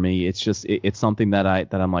record for me. It's just it's something that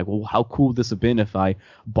I'm like, well, how cool would this have been if I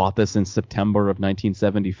bought this in September of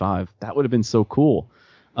 1975? That would have been so cool.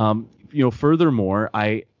 Furthermore,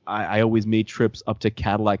 I always made trips up to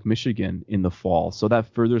Cadillac, Michigan in the fall, so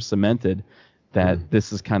that further cemented that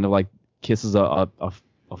this is kind of like Kiss is a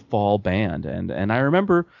fall band. And I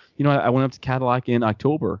remember, I went up to Cadillac in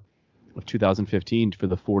October of 2015 for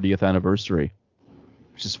the 40th anniversary,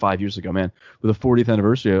 which is 5 years ago, man, with the 40th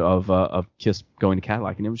anniversary of Kiss going to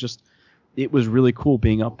Cadillac. And it was really cool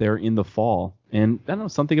being up there in the fall. And I don't know,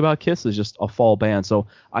 something about Kiss is just a fall band. So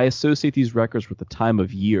I associate these records with the time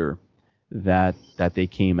of year that they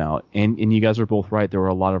came out. And you guys are both right. There were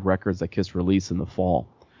a lot of records that Kiss released in the fall.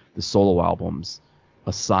 The solo albums,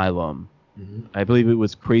 Asylum, I believe it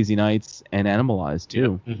was Crazy Nights and Animalized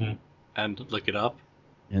too. Yeah. Mm-hmm. And Lick It Up.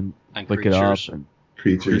 And Lick Creatures. It Up. And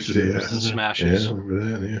Creatures, yeah. And Smashes. Yeah,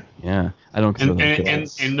 remember that, yeah. I don't consider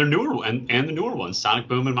and the newer ones, Sonic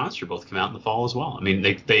Boom and Monster, both come out in the fall as well.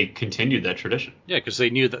 They continued that tradition. Yeah, because they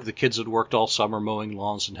knew that the kids had worked all summer mowing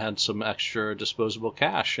lawns and had some extra disposable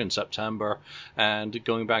cash in September, and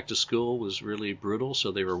going back to school was really brutal,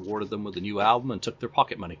 so they rewarded them with a new album and took their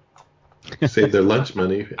pocket money. Saved their lunch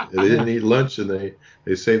money. They didn't eat lunch, and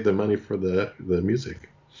they saved the money for the music.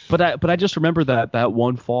 But I just remember that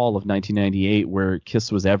one fall of 1998 where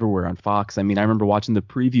Kiss was everywhere on Fox. I remember watching the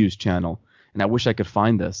previews channel, and I wish I could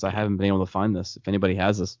find this. I haven't been able to find this. If anybody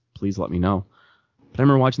has this, please let me know. But I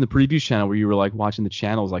remember watching the previews channel where you were like watching the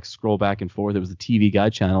channels like scroll back and forth. It was the TV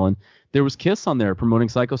Guide channel, and there was Kiss on there promoting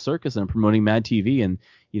Psycho Circus and promoting Mad TV, and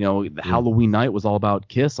the Halloween night was all about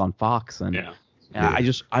Kiss on Fox. And yeah.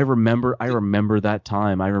 I remember that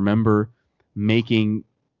time. I remember making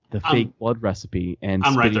the fake blood recipe and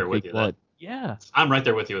I'm right there with you. Blood. Yeah. I'm right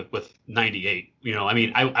there with you with 98.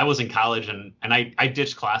 I was in college and I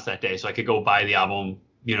ditched class that day so I could go buy the album,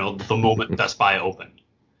 the moment Best Buy opened.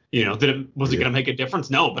 Was it going to make a difference?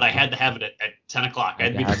 No, but I had to have it at 10 o'clock. I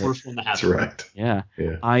had to be the first one to have it. That's right. Yeah.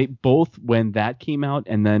 Yeah. I both when that came out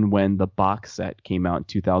and then when the box set came out in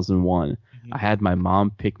 2001, I had my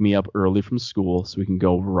mom pick me up early from school so we can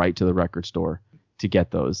go right to the record store to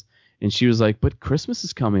get those. And she was like, "But Christmas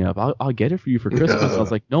is coming up. I'll get it for you for Christmas." I was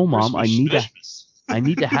like, "No, Mom, I need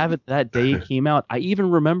to have it that day it came out." I even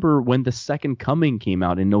remember when The Second Coming came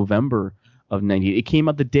out in November of 98. It came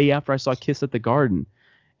out the day after I saw Kiss at the Garden.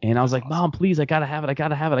 And I was like, "Mom, please, I got to have it.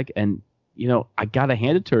 And I got to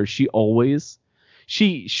hand it to her. She always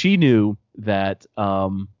she knew that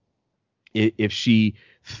if she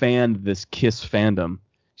fanned this Kiss fandom,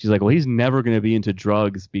 she's like, "Well, he's never going to be into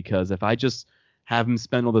drugs because if I just have him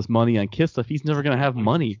spend all this money on Kiss stuff, he's never going to have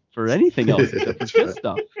money for anything else except for Kiss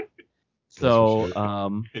stuff." So,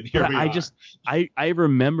 for Here but we I are. just I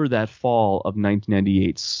remember that fall of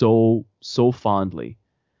 1998 so fondly.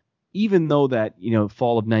 Even though that,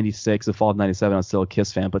 fall of 96, the fall of 97, I was still a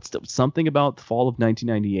Kiss fan, but still something about the fall of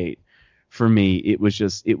 1998 for me, it was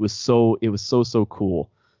so cool.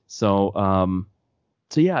 So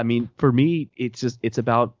yeah, I mean, for me, it's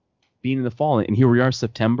about being in the fall, and here we are,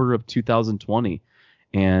 September of 2020.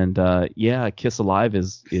 And Kiss Alive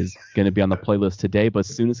is going to be on the playlist today, but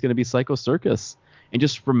soon it's going to be Psycho Circus, and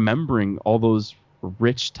just remembering all those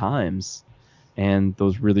rich times and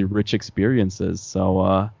those really rich experiences.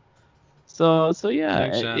 So yeah,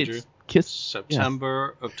 Thanks, Andrew. it's Kiss.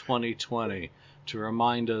 September of 2020 to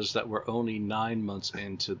remind us that we're only 9 months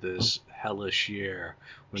into this hellish year.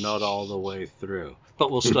 We're not all the way through,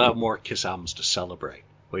 but we'll still have more Kiss albums to celebrate.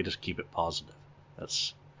 Way to keep it positive.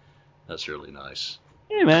 That's really nice.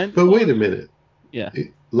 Yeah, man. But wait a minute. Yeah.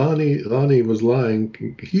 Lonnie was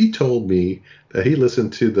lying. He told me that he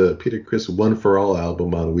listened to the Peter Criss One for All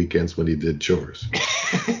album on weekends when he did chores.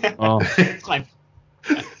 Oh. It's my-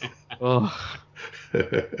 Oh.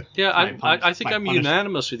 Yeah, I think my I'm punishment.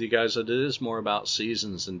 unanimous with you guys that it is more about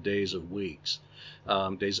seasons and days of weeks,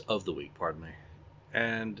 days of the week, pardon me.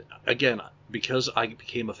 And again, because I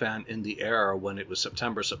became a fan in the era when it was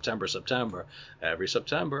September, every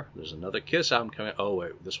September there's another Kiss album coming out. Oh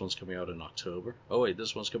wait, this one's coming out in October. Oh wait,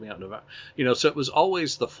 this one's coming out in November. So it was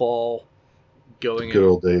always the fall going Good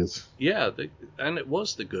old days. Yeah, and it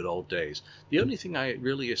was the good old days. The only thing I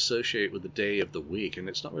really associate with the day of the week, and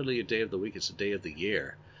it's not really a day of the week, it's a day of the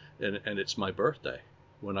year, and it's my birthday,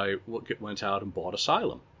 when I went out and bought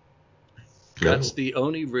Asylum. That's the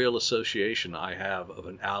only real association I have of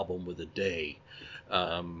an album with a day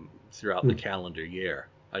throughout the calendar year.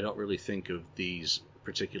 I don't really think of these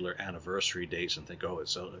particular anniversary dates and think, oh,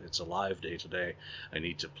 it's a live day today, I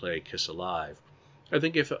need to play Kiss Alive. I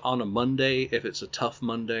think if on a Monday, if it's a tough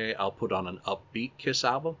Monday, I'll put on an upbeat Kiss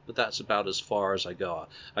album, but that's about as far as I go.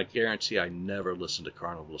 I guarantee I never listen to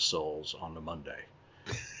Carnival of Souls on a Monday.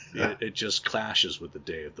 It just clashes with the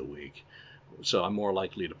day of the week. So I'm more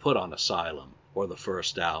likely to put on Asylum or the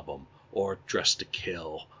first album or Dressed to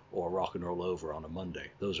Kill or Rock and Roll Over on a Monday.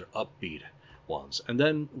 Those are upbeat ones. And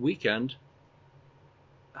then weekend,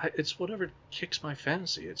 it's whatever kicks my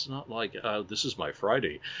fancy. It's not like this is my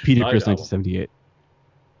Friday. Peter Criss 1978.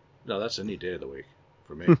 No, that's any day of the week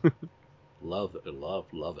for me. Love it.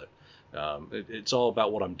 It's all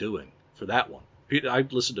about what I'm doing for that one. I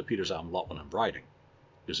listen to Peter's album a lot when I'm writing,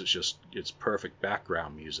 because it's perfect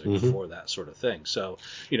background music for that sort of thing. So,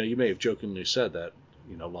 you may have jokingly said that,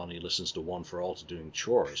 Lonnie listens to One for All to doing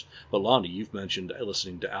chores. But Lonnie, you've mentioned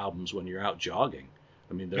listening to albums when you're out jogging.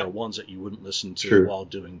 I mean, there are ones that you wouldn't listen to while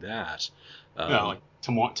doing that.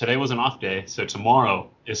 Today was an off day, so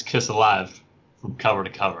tomorrow is Kiss Alive from cover to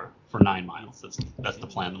cover for 9 miles. That's the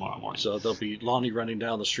plan tomorrow morning. So there'll be Lonnie running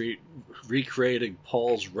down the street recreating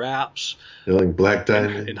Paul's raps, yelling Black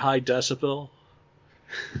Diamond in high decibel.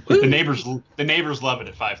 The neighbors love it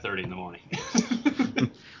at 5:30 in the morning.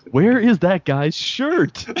 Where is that guy's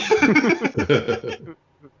shirt? he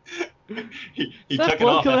took it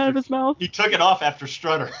off out of his mouth. He took it off after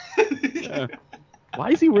Strutter. Yeah. Why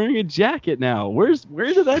is he wearing a jacket now? Where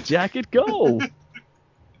did that jacket go?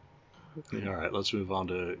 All right, let's move on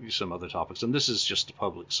to some other topics. And this is just a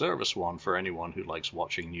public service one for anyone who likes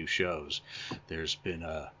watching new shows. There's been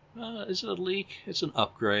is it a leak? It's an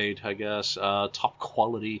upgrade, I guess. Top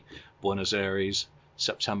Quality Buenos Aires,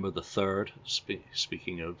 September the 3rd.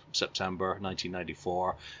 Speaking of September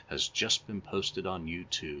 1994, has just been posted on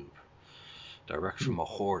YouTube. Direct from a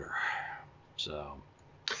hoarder. So,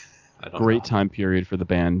 I don't know. Great time period for the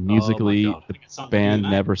band. Musically, the band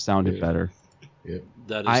never sounded better. Yeah.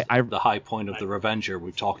 That is the high point of the Revenger.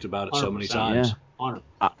 We've talked about it so many times. Yeah.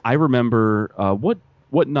 I remember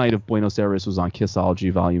what night of Buenos Aires was on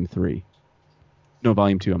Kissology Volume 3? No,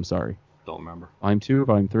 Volume 2, I'm sorry. Don't remember. Volume 2 or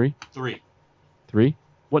Volume 3? 3?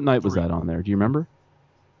 What night was that on there? Do you remember?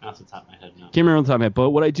 Not off the top of my head, no. Can't remember off the top of my head, but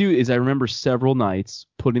what I do is I remember several nights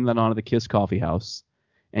putting that on at the Kiss Coffee House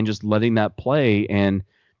and just letting that play, and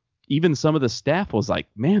even some of the staff was like,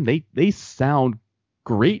 man, they sound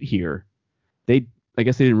great here. I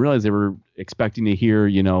guess they didn't realize they were expecting to hear,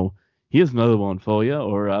 here's another one for you,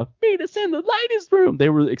 or meet us in the latest room. They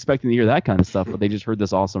were expecting to hear that kind of stuff, but they just heard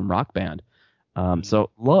this awesome rock band. So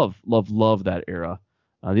love that era.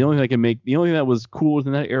 The only thing that was cooler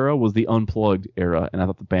than that era was the Unplugged era, and I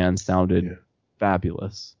thought the band sounded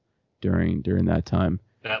fabulous during that time.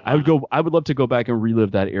 I would love to go back and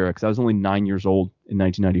relive that era, because I was only 9 years old in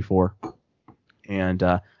 1994, and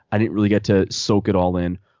I didn't really get to soak it all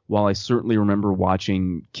in. While I certainly remember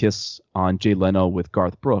watching Kiss on Jay Leno with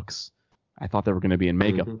Garth Brooks, I thought they were going to be in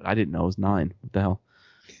makeup, Mm-hmm. but I didn't know it was 9. What the hell?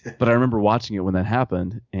 But I remember watching it when that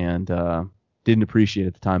happened, and didn't appreciate it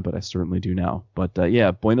at the time, but I certainly do now. But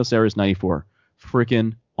yeah, Buenos Aires '94,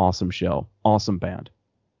 freaking awesome show, awesome band.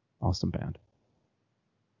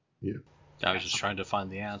 Yeah. I was just trying to find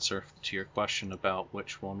the answer to your question about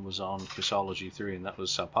which one was on Kissology 3, and that was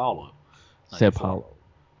Sao Paulo. Sao 94. Paulo.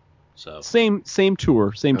 So Same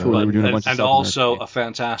tour. They were doing a bunch of and stuff. also a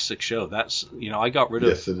fantastic show. That's I got rid of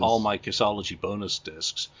Yes, it all is. my Kissology bonus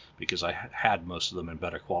discs because I had most of them in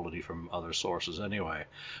better quality from other sources anyway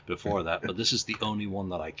before that. But this is the only one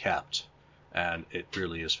that I kept, and it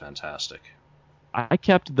really is fantastic. I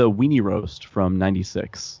kept the Weenie Roast from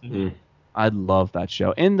 '96. Mm. I love that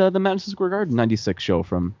show, and the Madison Square Garden '96 show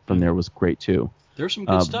from there was great too. There's some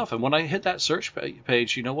good stuff, and when I hit that search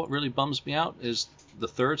page, what really bums me out is the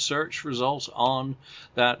third search result on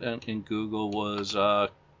that in Google was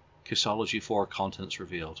Kissology 4 contents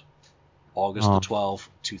revealed. August the 12th,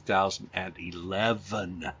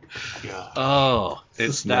 2011. God. Oh,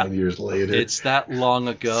 it's that 9 years later. It's that long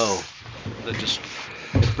ago. That just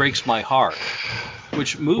breaks my heart.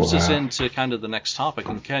 Which moves us into kind of the next topic.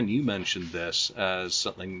 And Ken, you mentioned this as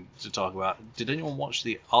something to talk about. Did anyone watch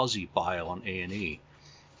the Ozzy bio on A&E?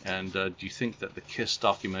 And do you think that the Kiss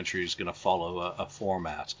documentary is going to follow a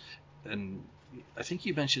format? And I think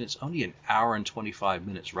you mentioned it's only an hour and 25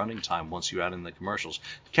 minutes running time once you add in the commercials.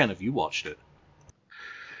 Ken, have you watched it?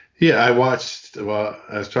 Yeah, I watched. Well,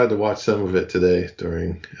 I tried to watch some of it today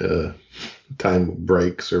during time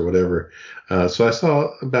breaks or whatever. So I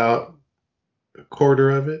saw about a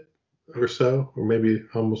quarter of it or so, or maybe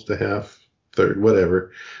almost a half, third,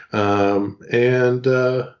 whatever.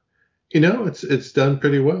 It's done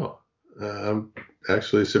pretty well. I'm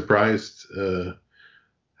actually surprised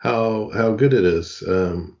how good it is.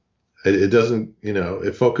 It doesn't,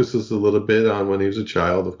 it focuses a little bit on when he was a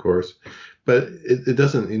child, of course, but it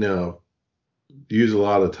doesn't, use a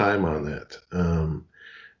lot of time on that.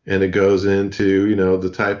 And it goes into, the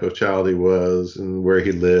type of child he was and where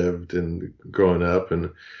he lived and growing up and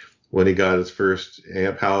when he got his first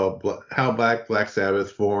amp, how Black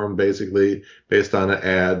Sabbath formed, basically based on an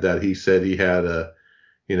ad that he said he had an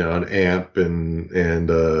amp and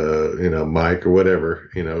mic or whatever,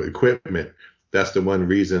 equipment. That's the one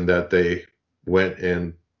reason that they went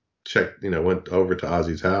and checked, went over to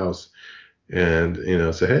Ozzy's house and,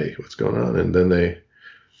 said, hey, what's going on? And then they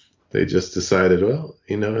just decided, well,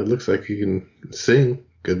 it looks like he can sing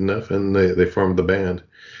good enough, and they formed the band.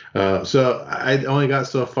 So I only got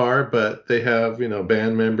so far, but they have,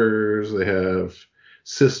 band members, they have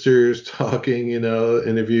sisters talking,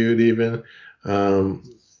 interviewed even.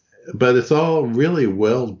 But it's all really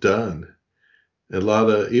well done. A lot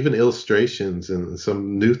of even illustrations and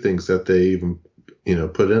some new things that they even,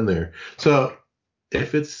 put in there. So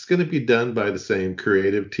if it's going to be done by the same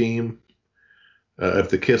creative team, if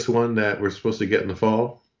the Kiss one that we're supposed to get in the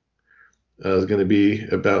fall is going to be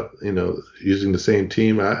about, using the same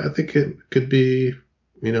team, I think it could be,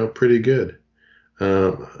 pretty good.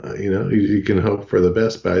 You can hope for the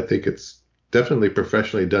best, but I think it's definitely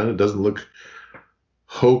professionally done. It doesn't look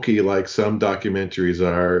hokey like some documentaries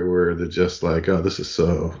are, where they're just like, oh, this is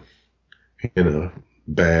so,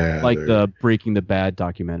 bad. Like the Breaking the Bad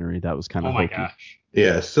documentary, that was kind of hokey. Gosh.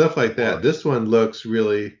 Yeah, stuff like that. This one looks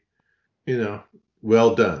really,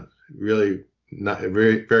 well done. Really not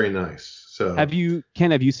very, very nice. So Have you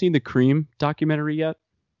seen the Cream documentary yet?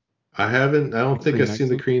 I haven't. I don't think I've seen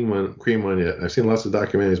the Cream one yet. I've seen lots of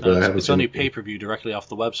documentaries, but I haven't. It's seen only pay-per-view directly off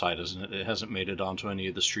the website, isn't it? It hasn't made it onto any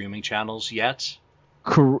of the streaming channels yet.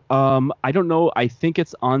 I don't know. I think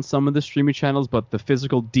it's on some of the streaming channels, but the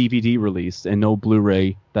physical DVD release and no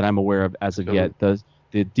Blu-ray that I'm aware of as of yet. The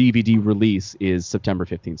DVD release is September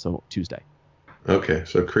 15th, so Tuesday. Okay,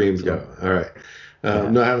 so Cream's got all right.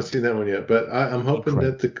 No, I haven't seen that one yet, but I'm hoping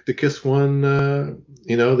that the Kiss one,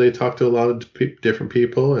 they talk to a lot of different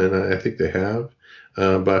people, and I think they have.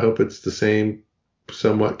 But I hope it's the same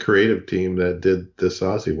somewhat creative team that did this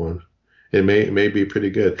Ozzy one. It may be pretty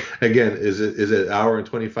good. Again, is it hour and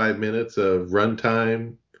 25 minutes of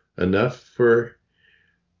runtime enough for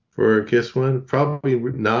a Kiss one? Probably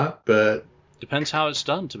not, but depends how it's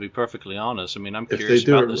done, to be perfectly honest. I mean, I'm curious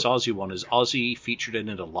about this Ozzy one. Is Ozzy featured in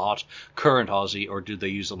it a lot, current Ozzy, or do they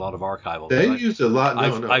use a lot of archival? They used a lot.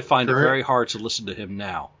 I find it very hard to listen to him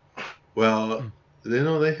now. Well,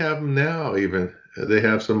 they have him now even. They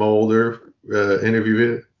have some older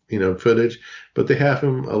interview footage, but they have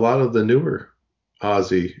him a lot of the newer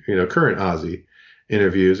Ozzy, current Ozzy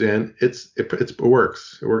interviews, and it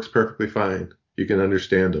works. It works perfectly fine. You can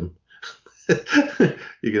understand him.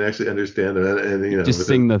 you can actually understand them, and Just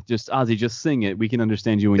Ozzy, just sing it. We can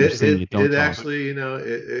understand you when you're singing it. Don't it talk. actually,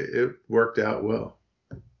 it worked out well.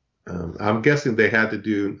 I'm guessing they had to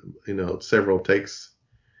do, several takes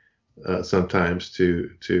sometimes to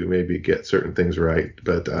maybe get certain things right,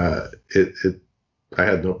 but I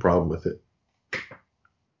had no problem with it.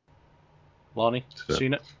 Lonnie,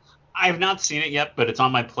 seen it? I have not seen it yet, but it's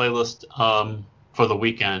on my playlist for the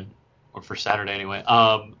weekend, or for Saturday anyway.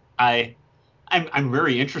 I'm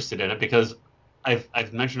very interested in it because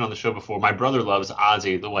I've mentioned on the show before, my brother loves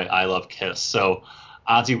Ozzy the way I love Kiss. So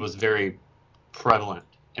Ozzy was very prevalent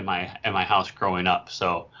in my house growing up.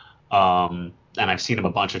 So and I've seen him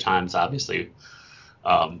a bunch of times, obviously,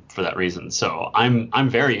 for that reason. So I'm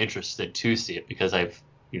very interested to see it because I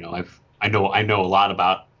know a lot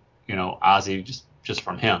about Ozzy just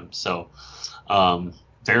from him. So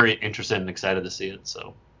very interested and excited to see it.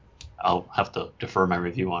 So I'll have to defer my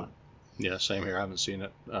review on it. Yeah, same here. I haven't seen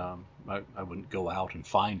it. I wouldn't go out and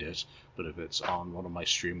find it, but if it's on one of my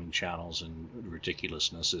streaming channels and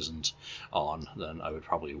ridiculousness isn't on, then I would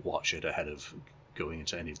probably watch it ahead of going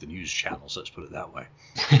into any of the news channels. Let's put it that way.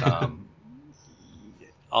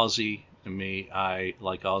 Ozzy and me, I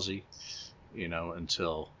like Ozzy,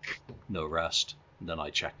 until No Rest. And then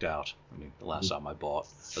I checked out. I mean, the last album I bought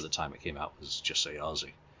at the time it came out was Just Say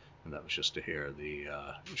Ozzy, and that was just to hear the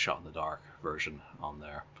Shot in the Dark version on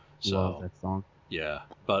there. So, love that song. Yeah,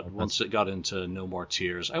 but once it got into No More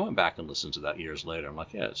Tears, I went back and listened to that years later. I'm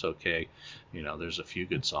like, yeah, it's okay. There's a few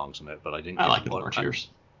good songs in it, but I didn't. I like No More Tears.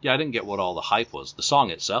 I didn't get what all the hype was. The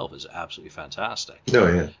song itself is absolutely fantastic.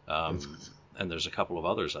 Oh yeah. And there's a couple of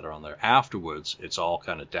others that are on there. Afterwards, it's all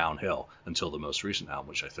kind of downhill until the most recent album,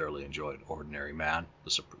 which I thoroughly enjoyed, Ordinary Man,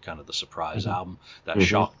 kind of the surprise album. That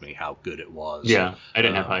shocked me how good it was. Yeah, I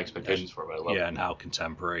didn't have high expectations for it, but I loved it. Yeah, and how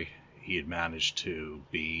contemporary he had managed to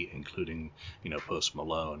be, including, Post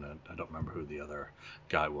Malone, and I don't remember who the other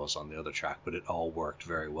guy was on the other track, but it all worked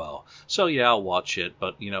very well. So yeah, I'll watch it,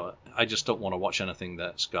 but I just don't want to watch anything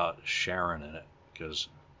that's got Sharon in it, because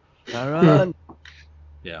Sharon.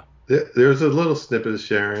 Yeah. There's a little snippet of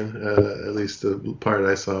Sharon, at least the part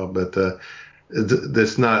I saw, but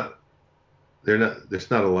there's not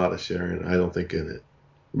a lot of Sharon, I don't think, in it.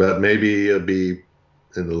 But maybe it'll be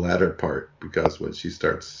in the latter part, because when she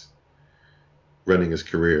starts running his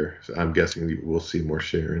career, so I'm guessing we'll see more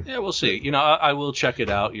Sharon. Yeah, we'll see. I will check it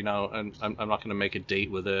out. And I'm not going to make a date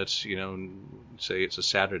with it. And say it's a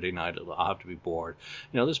Saturday night. I'll have to be bored.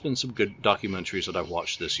 There's been some good documentaries that I've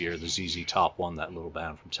watched this year. The ZZ Top one, that little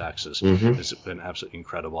band from Texas, has been absolutely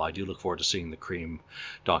incredible. I do look forward to seeing the Cream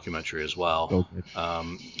documentary as well.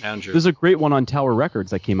 Andrew, there's a great one on Tower Records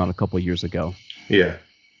that came out a couple of years ago. Yeah.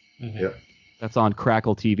 Yep. That's on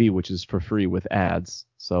Crackle TV, which is for free with ads.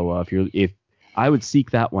 So if I would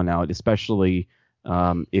seek that one out, especially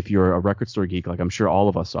if you're a record store geek, like I'm sure all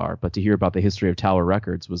of us are. But to hear about the history of Tower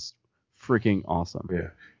Records was freaking awesome. Yeah,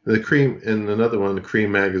 the Cream, and another one, the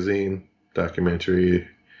Cream magazine documentary,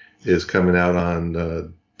 is coming out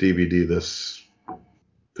on DVD this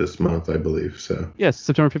month, I believe. So yes,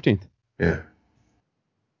 September 15th. Yeah,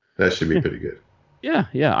 that should be pretty good. Yeah.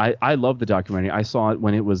 I love the documentary. I saw it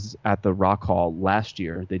when it was at the Rock Hall last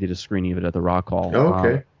year. They did a screening of it at the Rock Hall. Oh,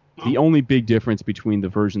 okay. The only big difference between the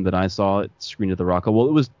version that I saw screened at the Rock Hall,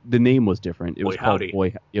 well, the name was different. It was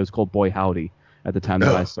called Boy Howdy at the time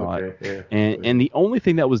that I saw it. Yeah. And the only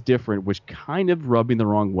thing that was different, which kind of rubbed me the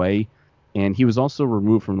wrong way, and he was also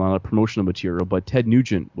removed from a lot of promotional material, but Ted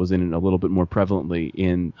Nugent was in it a little bit more prevalently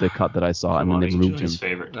in the cut that I saw, and then they removed him.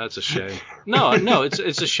 Favorite. That's a shame. No,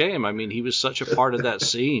 it's a shame. I mean, he was such a part of that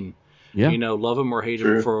scene. Yeah. Love him or hate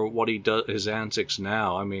him for what he does, his antics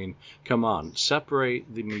now. I mean, come on,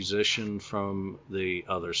 separate the musician from the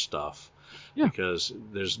other stuff. Yeah. Because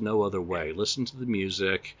there's no other way. Listen to the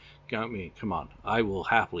music. Come on. I will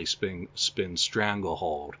happily spin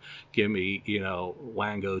Stranglehold. Give me,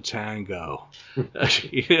 Wango Tango.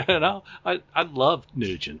 I love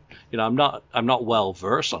Nugent. I'm not well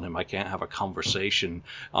versed on him. I can't have a conversation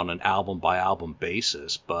on an album by album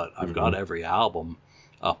basis, but I've got every album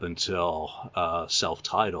up until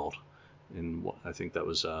self-titled, I think that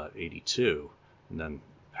was 82, and then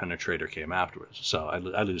Penetrator came afterwards. So I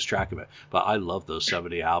lose track of it. But I love those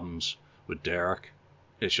 70 albums with Derek.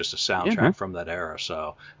 It's just a soundtrack from that era.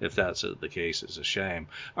 So if that's the case, it's a shame.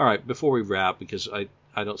 All right, before we wrap, because I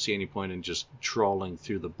don't see any point in just trawling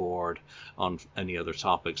through the board on any other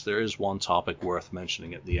topics. There is one topic worth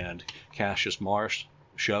mentioning at the end. Cassius Marsh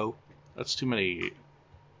show. That's too many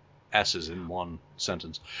S's in one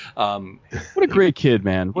sentence. What a great kid,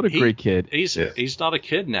 man! What a great kid. He's not a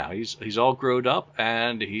kid now. He's all grown up,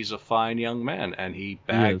 and he's a fine young man. And he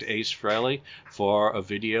bagged Ace Frehley for a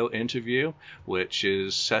video interview, which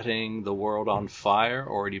is setting the world on fire.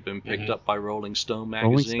 Already been picked up by Rolling Stone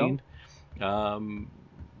magazine.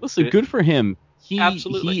 Listen, good for him.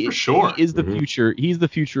 Absolutely, for sure. He is the future. He's the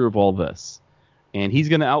future of all this, and he's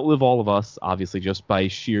going to outlive all of us, obviously, just by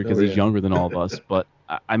sheer because he's younger than all of us. But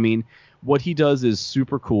I mean, what he does is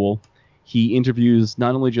super cool. He interviews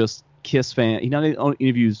not only just Kiss fans, he not only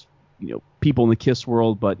interviews people in the Kiss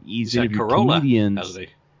world, but he's interviewed comedians. Hasn't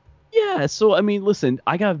he? Yeah. So I mean, listen,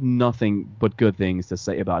 I got nothing but good things to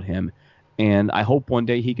say about him. And I hope one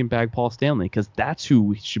day he can bag Paul Stanley, because that's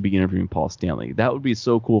who should be interviewing Paul Stanley. That would be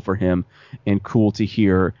so cool for him, and cool to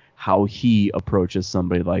hear how he approaches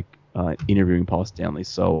somebody like interviewing Paul Stanley.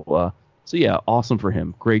 So yeah, awesome for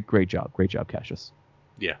him. Great job, Cassius.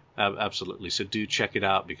 Yeah, absolutely. So do check it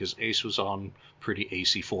out, because Ace was on pretty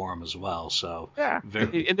AC forum as well. So yeah,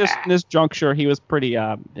 in this juncture, he was pretty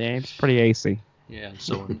AC. Yeah, and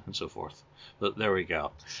so on and so forth. But there we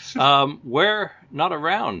go. We're not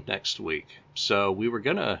around next week, so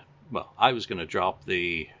I was gonna drop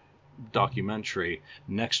the documentary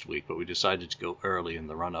next week, but we decided to go early in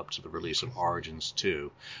the run-up to the release of Origins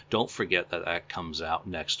 2. Don't forget that comes out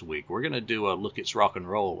next week. We're gonna do a Look It's Rock and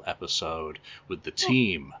Roll episode with the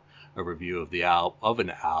team, a review of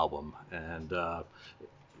an album, and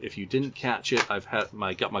if you didn't catch it,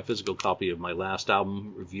 got my physical copy of my last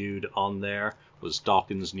album reviewed on there. Was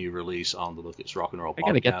Dawkins' new release on the Look It's Rock and Roll podcast. I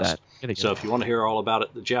gotta get that. If you want to hear all about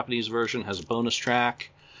it, the Japanese version has a bonus track.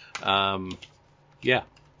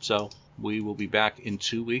 So we will be back in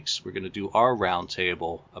 2 weeks. We're going to do our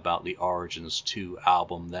roundtable about the Origins 2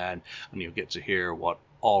 album then, and you'll get to hear what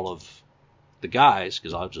all of the guys,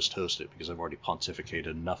 because I'll just host it because I've already pontificated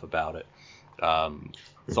enough about it,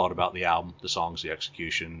 thought about the album, the songs, the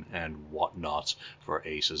execution, and whatnot for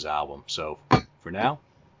Ace's album. So for now,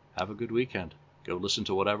 have a good weekend. Go listen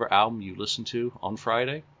to whatever album you listen to on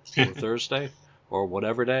Friday or Thursday or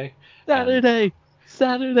whatever day. Saturday.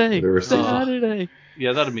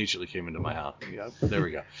 Yeah, that immediately came into my head. Yeah, there we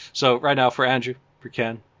go. So right now, for Andrew, for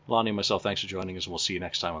Ken, Lonnie, and myself, thanks for joining us, and we'll see you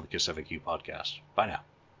next time on the Kiss FAQ podcast. Bye now.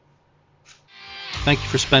 Thank you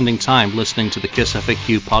for spending time listening to the Kiss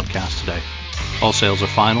FAQ podcast today. All sales are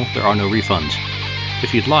final. There are no refunds.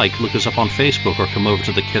 If you'd like, look us up on Facebook or come over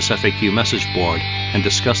to the Kiss FAQ message board and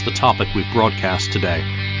discuss the topic we've broadcast today.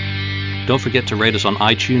 Don't forget to rate us on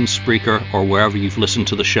iTunes, Spreaker, or wherever you've listened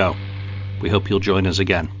to the show. We hope you'll join us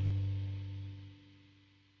again.